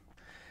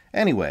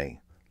 Anyway,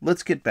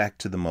 let's get back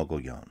to the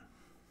Mogollon.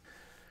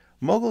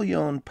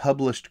 Mogollon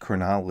published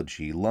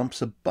chronology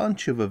lumps a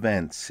bunch of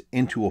events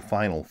into a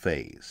final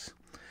phase,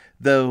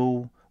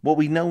 though what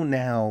we know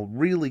now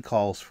really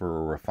calls for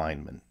a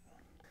refinement.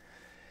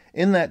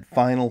 In that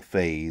final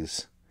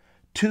phase,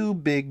 2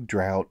 big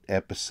drought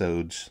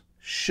episodes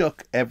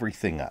shook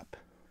everything up.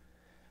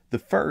 The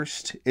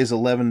first is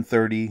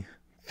 1130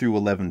 through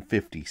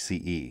 1150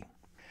 CE.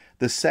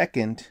 The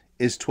second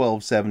is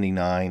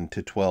 1279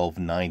 to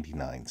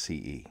 1299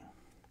 CE.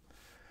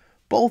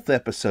 Both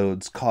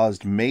episodes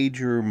caused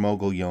major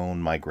Mogollon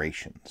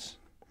migrations.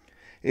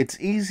 It's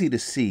easy to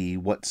see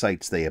what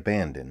sites they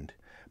abandoned,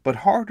 but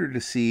harder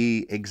to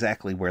see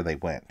exactly where they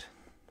went.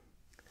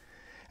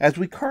 As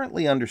we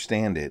currently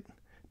understand it,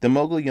 the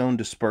Mogollon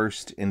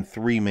dispersed in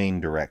 3 main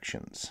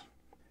directions.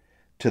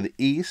 To the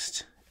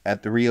east,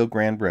 at the Rio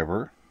Grande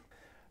River,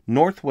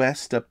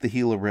 northwest up the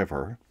Gila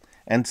River,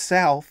 and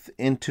south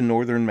into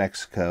northern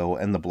Mexico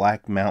and the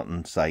Black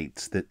Mountain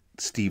sites that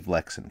Steve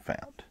Lexon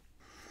found.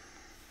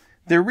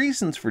 Their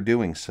reasons for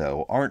doing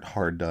so aren't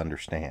hard to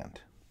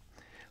understand.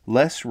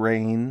 Less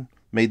rain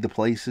made the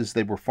places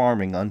they were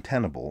farming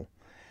untenable,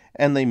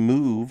 and they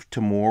moved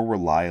to more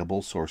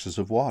reliable sources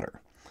of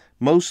water,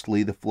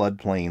 mostly the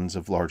floodplains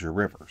of larger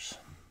rivers.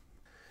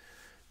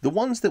 The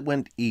ones that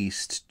went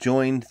east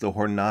joined the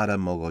Jornada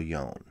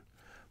Mogollon,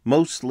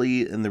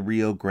 mostly in the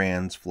Rio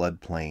Grande's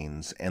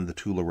floodplains and the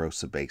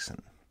Tularosa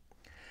Basin.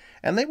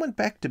 And they went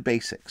back to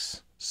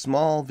basics,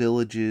 small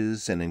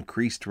villages and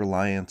increased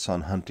reliance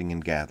on hunting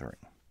and gathering.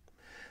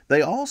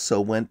 They also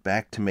went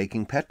back to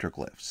making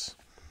petroglyphs.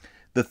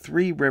 The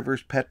Three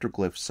Rivers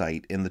petroglyph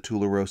site in the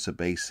Tularosa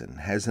Basin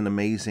has an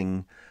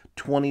amazing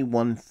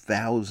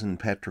 21,000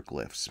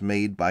 petroglyphs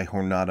made by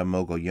Jornada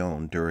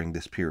Mogollon during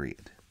this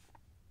period.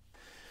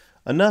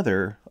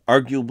 Another,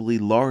 arguably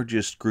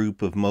largest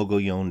group of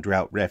Mogollon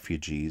drought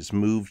refugees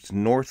moved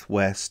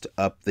northwest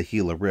up the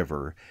Gila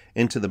River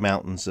into the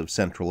mountains of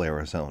central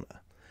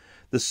Arizona.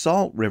 The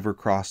Salt River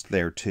crossed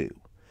there too,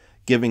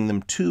 giving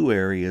them 2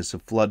 areas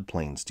of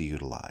floodplains to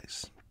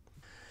utilize.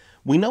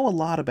 We know a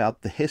lot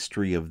about the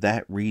history of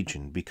that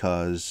region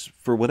because,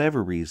 for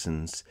whatever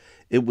reasons,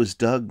 it was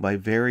dug by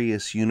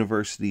various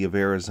University of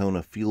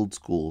Arizona field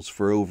schools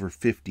for over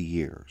 50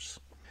 years.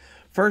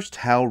 First,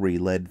 Howry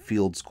led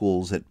field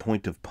schools at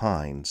Point of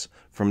Pines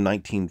from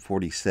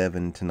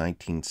 1947 to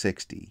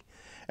 1960,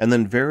 and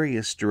then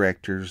various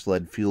directors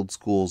led field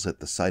schools at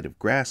the site of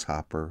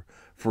Grasshopper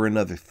for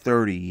another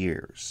 30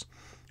 years,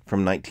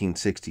 from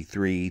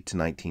 1963 to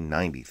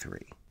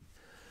 1993.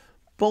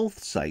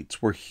 Both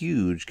sites were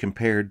huge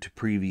compared to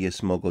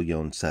previous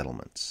Mogollon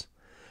settlements.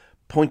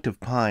 Point of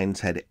Pines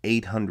had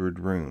 800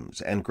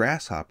 rooms, and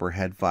Grasshopper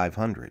had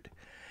 500.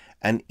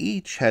 And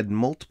each had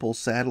multiple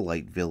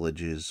satellite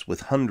villages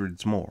with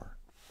hundreds more.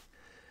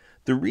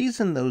 The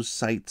reason those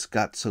sites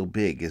got so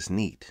big is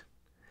neat.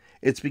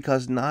 It's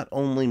because not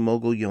only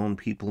Mogollon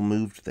people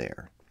moved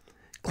there,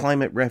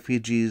 climate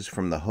refugees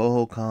from the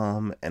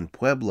Hohokam and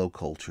Pueblo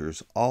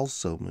cultures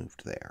also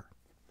moved there.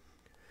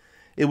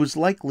 It was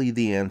likely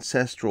the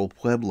ancestral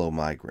Pueblo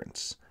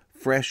migrants,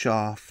 fresh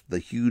off the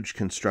huge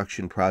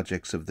construction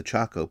projects of the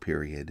Chaco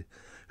period,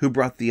 who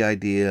brought the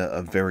idea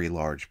of very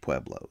large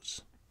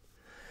pueblos.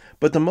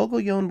 But the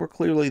Mogollon were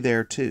clearly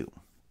there too,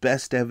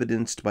 best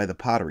evidenced by the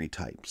pottery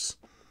types.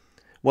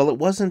 While it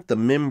wasn't the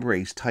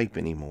Mimbres type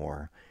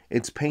anymore,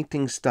 its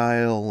painting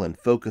style and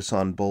focus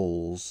on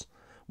bowls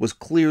was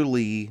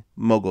clearly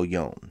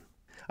Mogollon.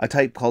 A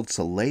type called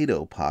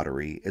Salado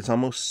pottery is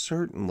almost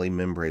certainly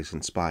Mimbres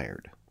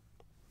inspired.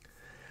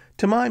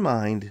 To my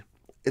mind,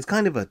 it's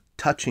kind of a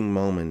touching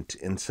moment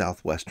in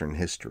southwestern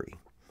history.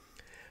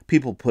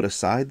 People put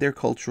aside their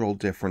cultural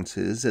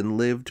differences and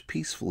lived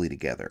peacefully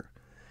together,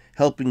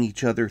 helping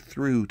each other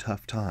through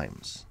tough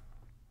times.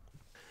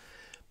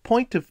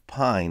 Point of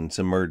Pines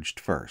emerged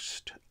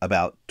first,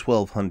 about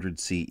 1200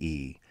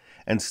 CE,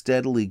 and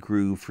steadily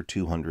grew for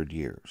 200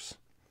 years.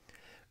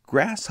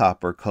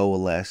 Grasshopper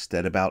coalesced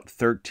at about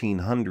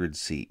 1300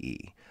 CE,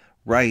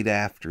 right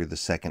after the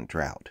second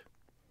drought.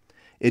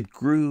 It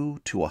grew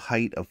to a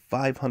height of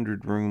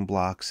 500 room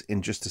blocks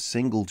in just a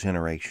single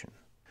generation.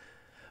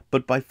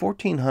 But by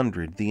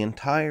 1400, the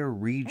entire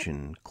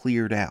region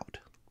cleared out.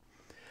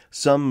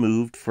 Some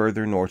moved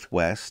further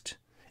northwest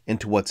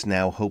into what's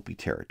now Hopi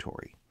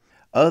territory.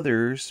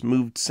 Others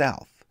moved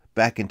south,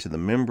 back into the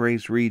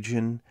Mimbres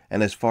region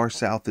and as far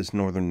south as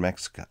northern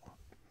Mexico.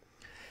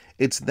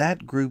 It's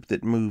that group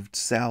that moved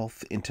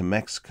south into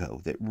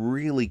Mexico that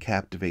really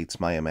captivates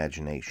my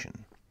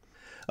imagination.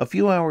 A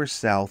few hours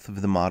south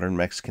of the modern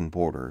Mexican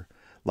border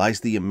lies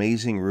the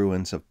amazing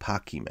ruins of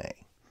Paquime,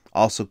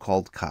 also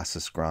called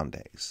Casas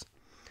Grandes.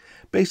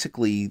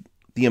 Basically,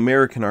 the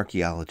American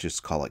archaeologists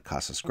call it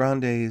Casas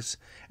Grandes,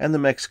 and the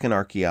Mexican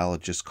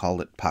archaeologists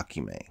call it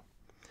Paquime.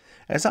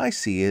 As I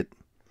see it,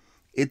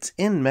 it's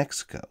in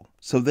Mexico,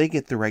 so they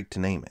get the right to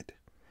name it,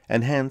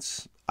 and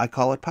hence I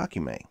call it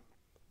Paquime.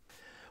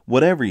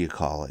 Whatever you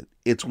call it,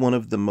 it's one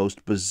of the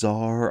most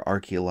bizarre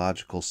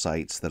archaeological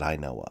sites that I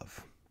know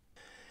of.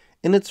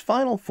 In its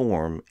final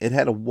form, it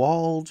had a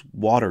walled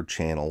water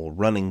channel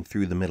running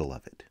through the middle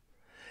of it.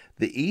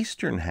 The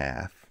eastern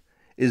half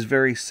is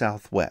very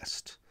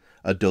southwest,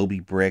 adobe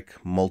brick,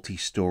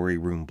 multi-story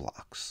room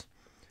blocks.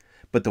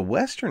 But the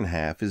western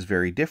half is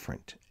very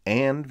different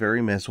and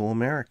very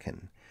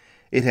Mesoamerican.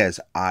 It has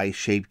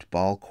eye-shaped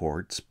ball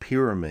courts,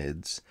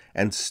 pyramids,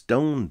 and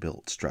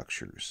stone-built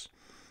structures.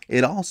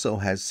 It also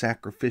has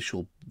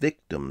sacrificial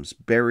victims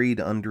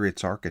buried under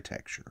its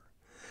architecture.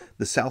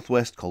 The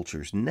Southwest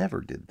cultures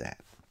never did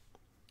that.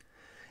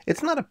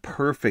 It's not a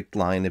perfect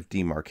line of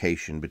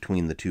demarcation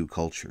between the two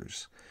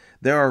cultures.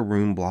 There are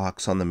room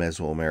blocks on the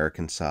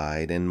Mesoamerican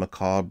side and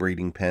macaw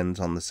breeding pens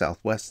on the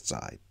Southwest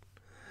side.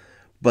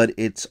 But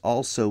it's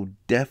also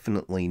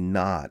definitely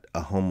not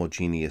a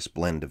homogeneous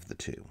blend of the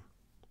two.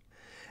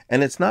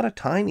 And it's not a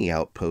tiny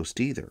outpost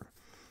either.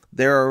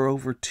 There are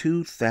over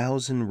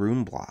 2,000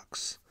 room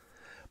blocks.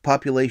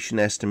 Population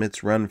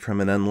estimates run from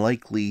an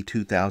unlikely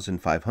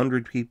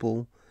 2,500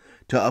 people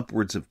to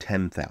upwards of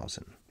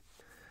 10,000.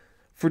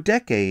 For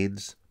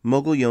decades,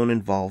 Mogollon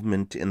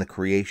involvement in the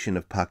creation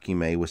of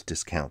Paquimé was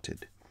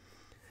discounted,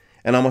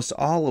 and almost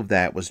all of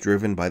that was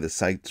driven by the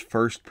site's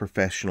first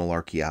professional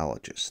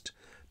archaeologist,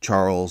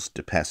 Charles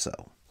de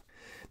Pesso.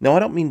 Now, I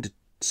don't mean to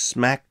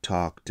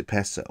smack-talk de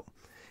Pesso.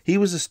 He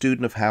was a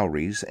student of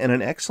Houry's and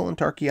an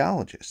excellent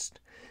archaeologist.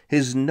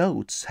 His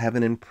notes have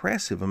an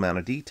impressive amount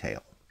of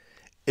detail.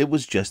 It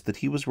was just that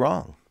he was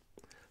wrong.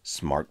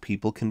 Smart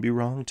people can be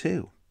wrong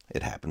too.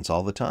 It happens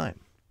all the time.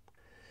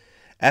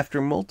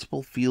 After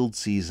multiple field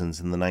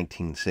seasons in the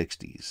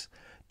 1960s,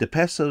 de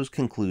Pesso's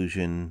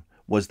conclusion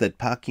was that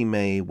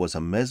Paquimé was a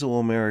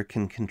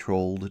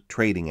Mesoamerican-controlled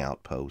trading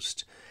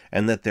outpost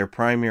and that their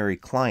primary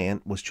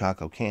client was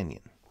Chaco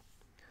Canyon.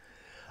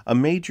 A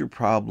major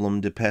problem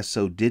de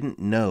Pesso didn't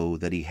know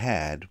that he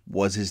had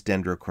was his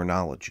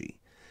dendrochronology.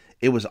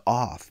 It was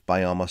off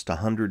by almost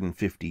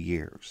 150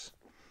 years.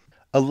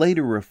 A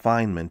later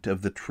refinement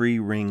of the tree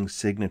ring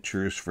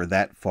signatures for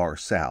that far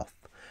south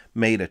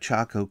made a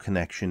Chaco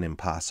connection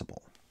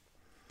impossible.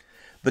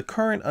 The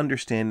current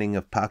understanding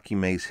of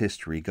Paquimé's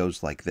history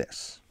goes like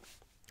this.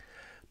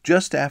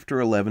 Just after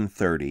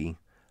 1130,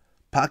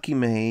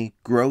 Paquimé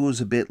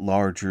grows a bit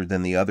larger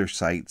than the other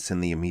sites in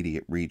the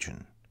immediate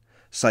region,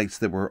 sites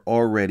that were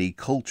already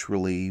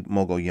culturally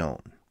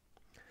Mogollon.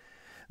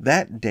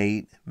 That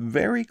date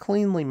very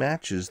cleanly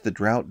matches the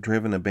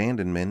drought-driven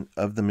abandonment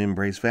of the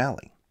Mimbres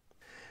Valley.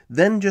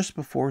 Then just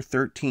before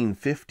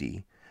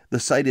 1350, the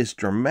site is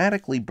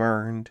dramatically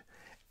burned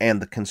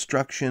and the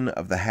construction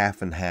of the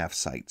half-and-half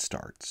site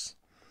starts.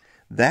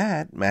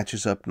 That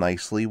matches up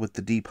nicely with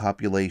the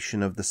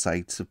depopulation of the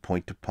sites of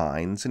Pointe de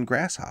Pines and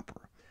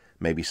Grasshopper.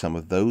 Maybe some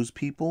of those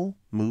people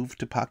moved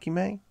to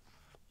Paquimé?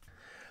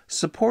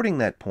 Supporting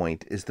that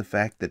point is the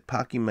fact that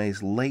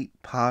Paquimé's late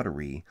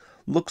pottery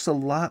looks a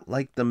lot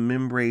like the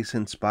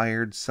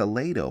Mimbres-inspired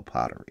Salado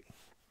pottery.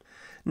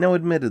 Now,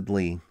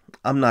 admittedly,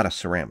 I'm not a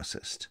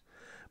ceramicist,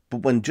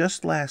 but when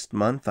just last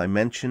month I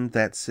mentioned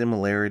that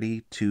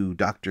similarity to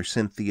Dr.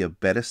 Cynthia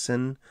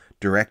Bettison,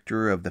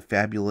 director of the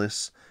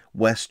fabulous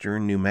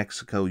Western New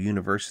Mexico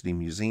University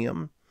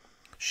Museum,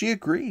 she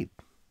agreed.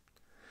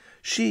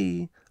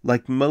 She,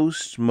 like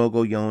most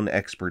Mogollon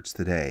experts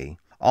today,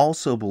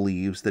 also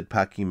believes that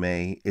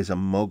Paquimé is a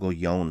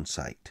Mogollon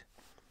site.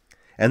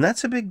 And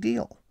that's a big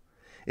deal.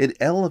 It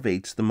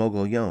elevates the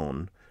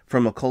Mogollon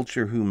from a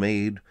culture who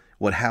made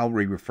what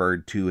Houry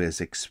referred to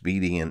as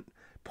expedient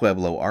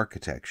Pueblo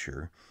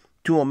architecture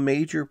to a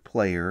major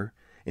player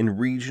in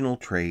regional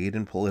trade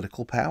and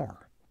political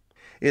power.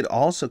 It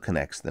also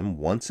connects them,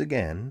 once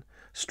again,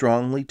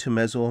 strongly to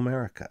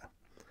Mesoamerica,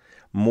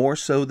 more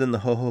so than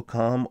the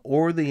Hohokam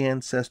or the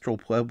ancestral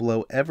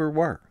Pueblo ever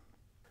were.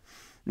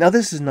 Now,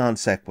 this is non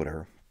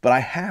sequitur, but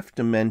I have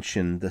to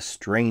mention the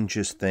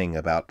strangest thing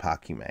about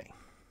Paquimé.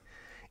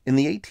 In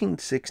the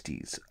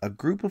 1860s, a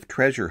group of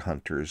treasure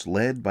hunters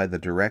led by the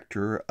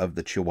director of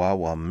the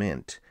Chihuahua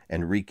Mint,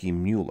 Enrique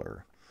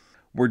Mueller,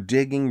 were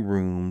digging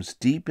rooms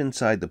deep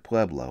inside the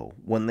Pueblo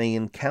when they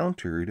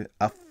encountered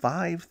a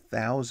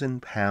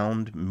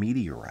 5,000-pound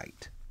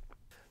meteorite.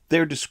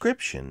 Their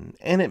description,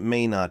 and it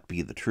may not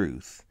be the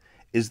truth,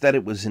 is that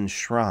it was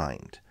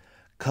enshrined,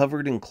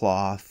 covered in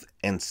cloth,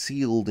 and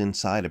sealed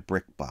inside a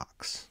brick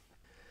box.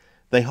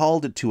 They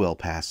hauled it to El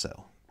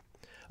Paso.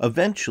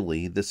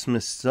 Eventually, the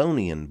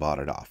Smithsonian bought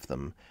it off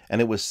them,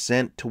 and it was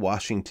sent to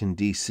Washington,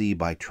 D.C.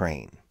 by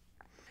train.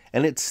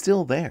 And it's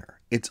still there.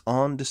 It's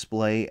on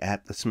display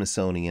at the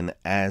Smithsonian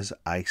as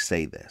I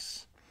say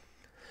this.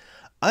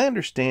 I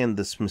understand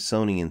the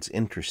Smithsonian's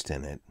interest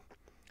in it,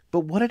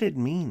 but what did it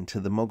mean to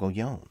the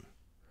Mogollon?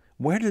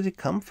 Where did it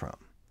come from?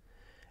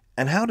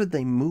 And how did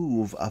they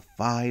move a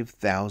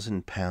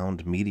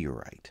 5,000-pound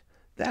meteorite?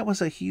 That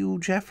was a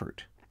huge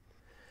effort.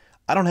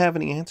 I don't have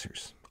any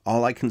answers.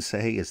 All I can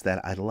say is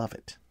that I love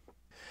it.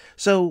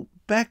 So,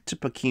 back to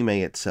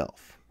Paquimé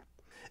itself.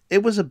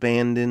 It was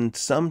abandoned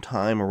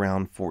sometime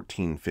around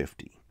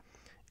 1450.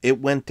 It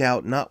went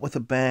out not with a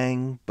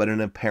bang, but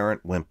an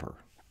apparent whimper.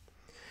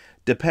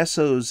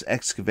 DePesso's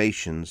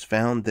excavations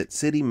found that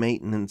city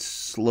maintenance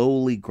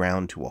slowly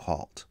ground to a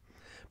halt.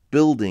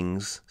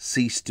 Buildings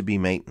ceased to be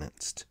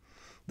maintained.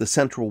 The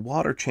central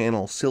water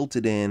channel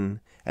silted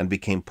in and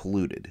became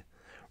polluted.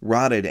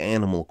 Rotted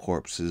animal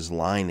corpses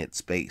line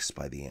its base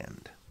by the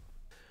end.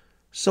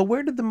 So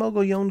where did the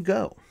Mogollon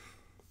go?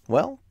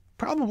 Well,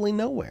 probably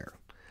nowhere.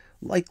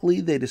 Likely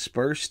they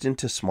dispersed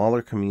into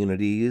smaller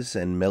communities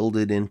and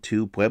melded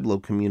into Pueblo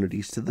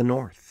communities to the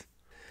north.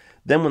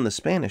 Then when the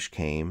Spanish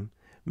came,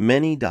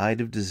 many died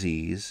of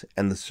disease,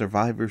 and the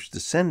survivors'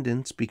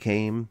 descendants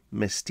became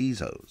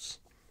mestizos.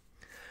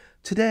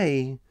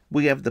 Today,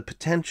 we have the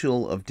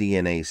potential of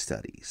DNA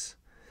studies.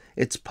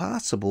 It's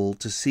possible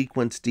to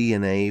sequence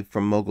DNA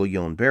from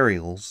Mogollon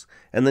burials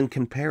and then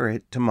compare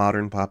it to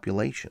modern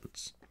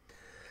populations.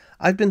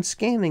 I've been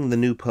scanning the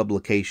new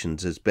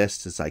publications as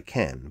best as I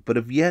can, but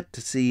have yet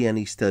to see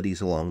any studies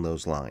along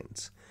those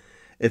lines.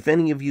 If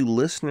any of you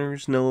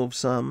listeners know of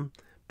some,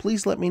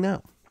 please let me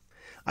know.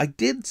 I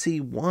did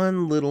see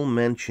one little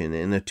mention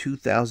in a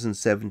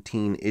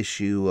 2017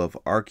 issue of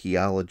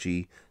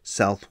Archaeology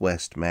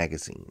Southwest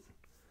magazine.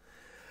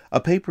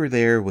 A paper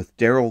there with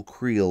Daryl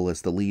Creel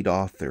as the lead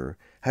author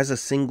has a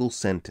single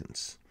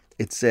sentence.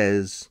 It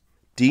says,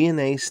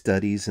 DNA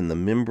studies in the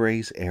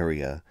Mimbres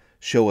area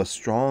show a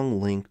strong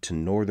link to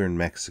northern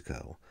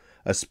Mexico,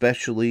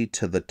 especially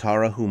to the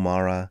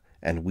Tarahumara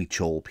and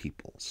Huichol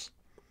peoples.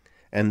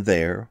 And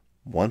there,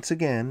 once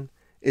again,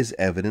 is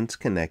evidence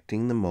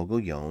connecting the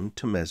Mogollon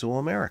to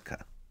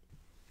Mesoamerica.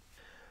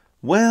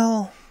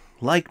 Well,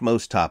 like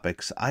most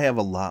topics, I have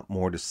a lot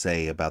more to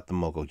say about the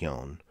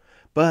Mogollon,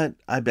 but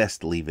I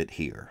best leave it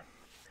here.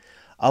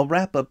 I'll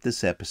wrap up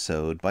this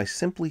episode by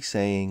simply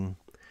saying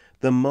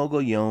the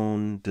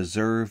Mogollon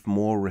deserve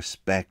more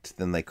respect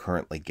than they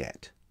currently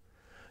get.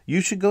 You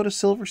should go to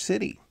Silver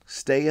City,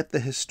 stay at the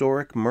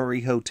historic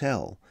Murray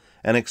Hotel,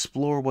 and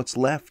explore what's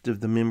left of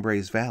the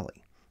Mimbres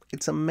Valley.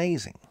 It's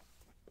amazing.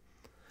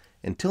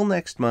 Until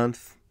next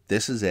month,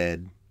 this is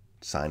Ed,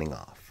 signing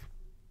off.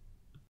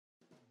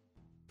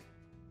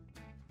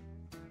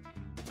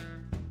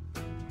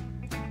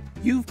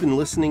 You've been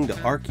listening to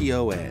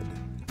ArchaeoEd,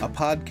 a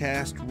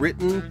podcast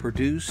written,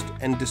 produced,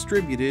 and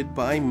distributed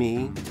by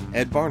me,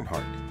 Ed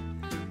Barnhart.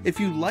 If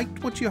you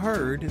liked what you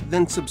heard,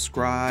 then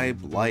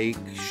subscribe, like,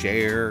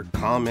 share,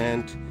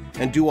 comment,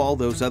 and do all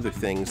those other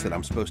things that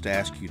I'm supposed to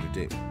ask you to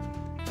do.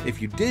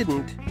 If you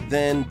didn't,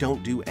 then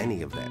don't do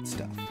any of that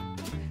stuff.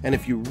 And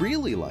if you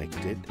really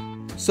liked it,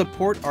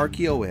 support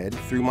ArchaeoEd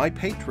through my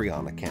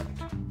Patreon account.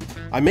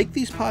 I make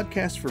these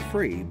podcasts for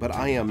free, but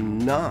I am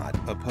not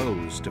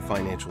opposed to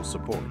financial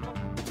support.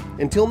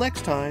 Until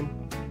next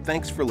time,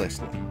 thanks for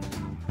listening.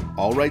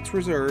 All rights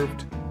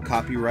reserved,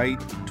 copyright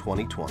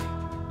 2020.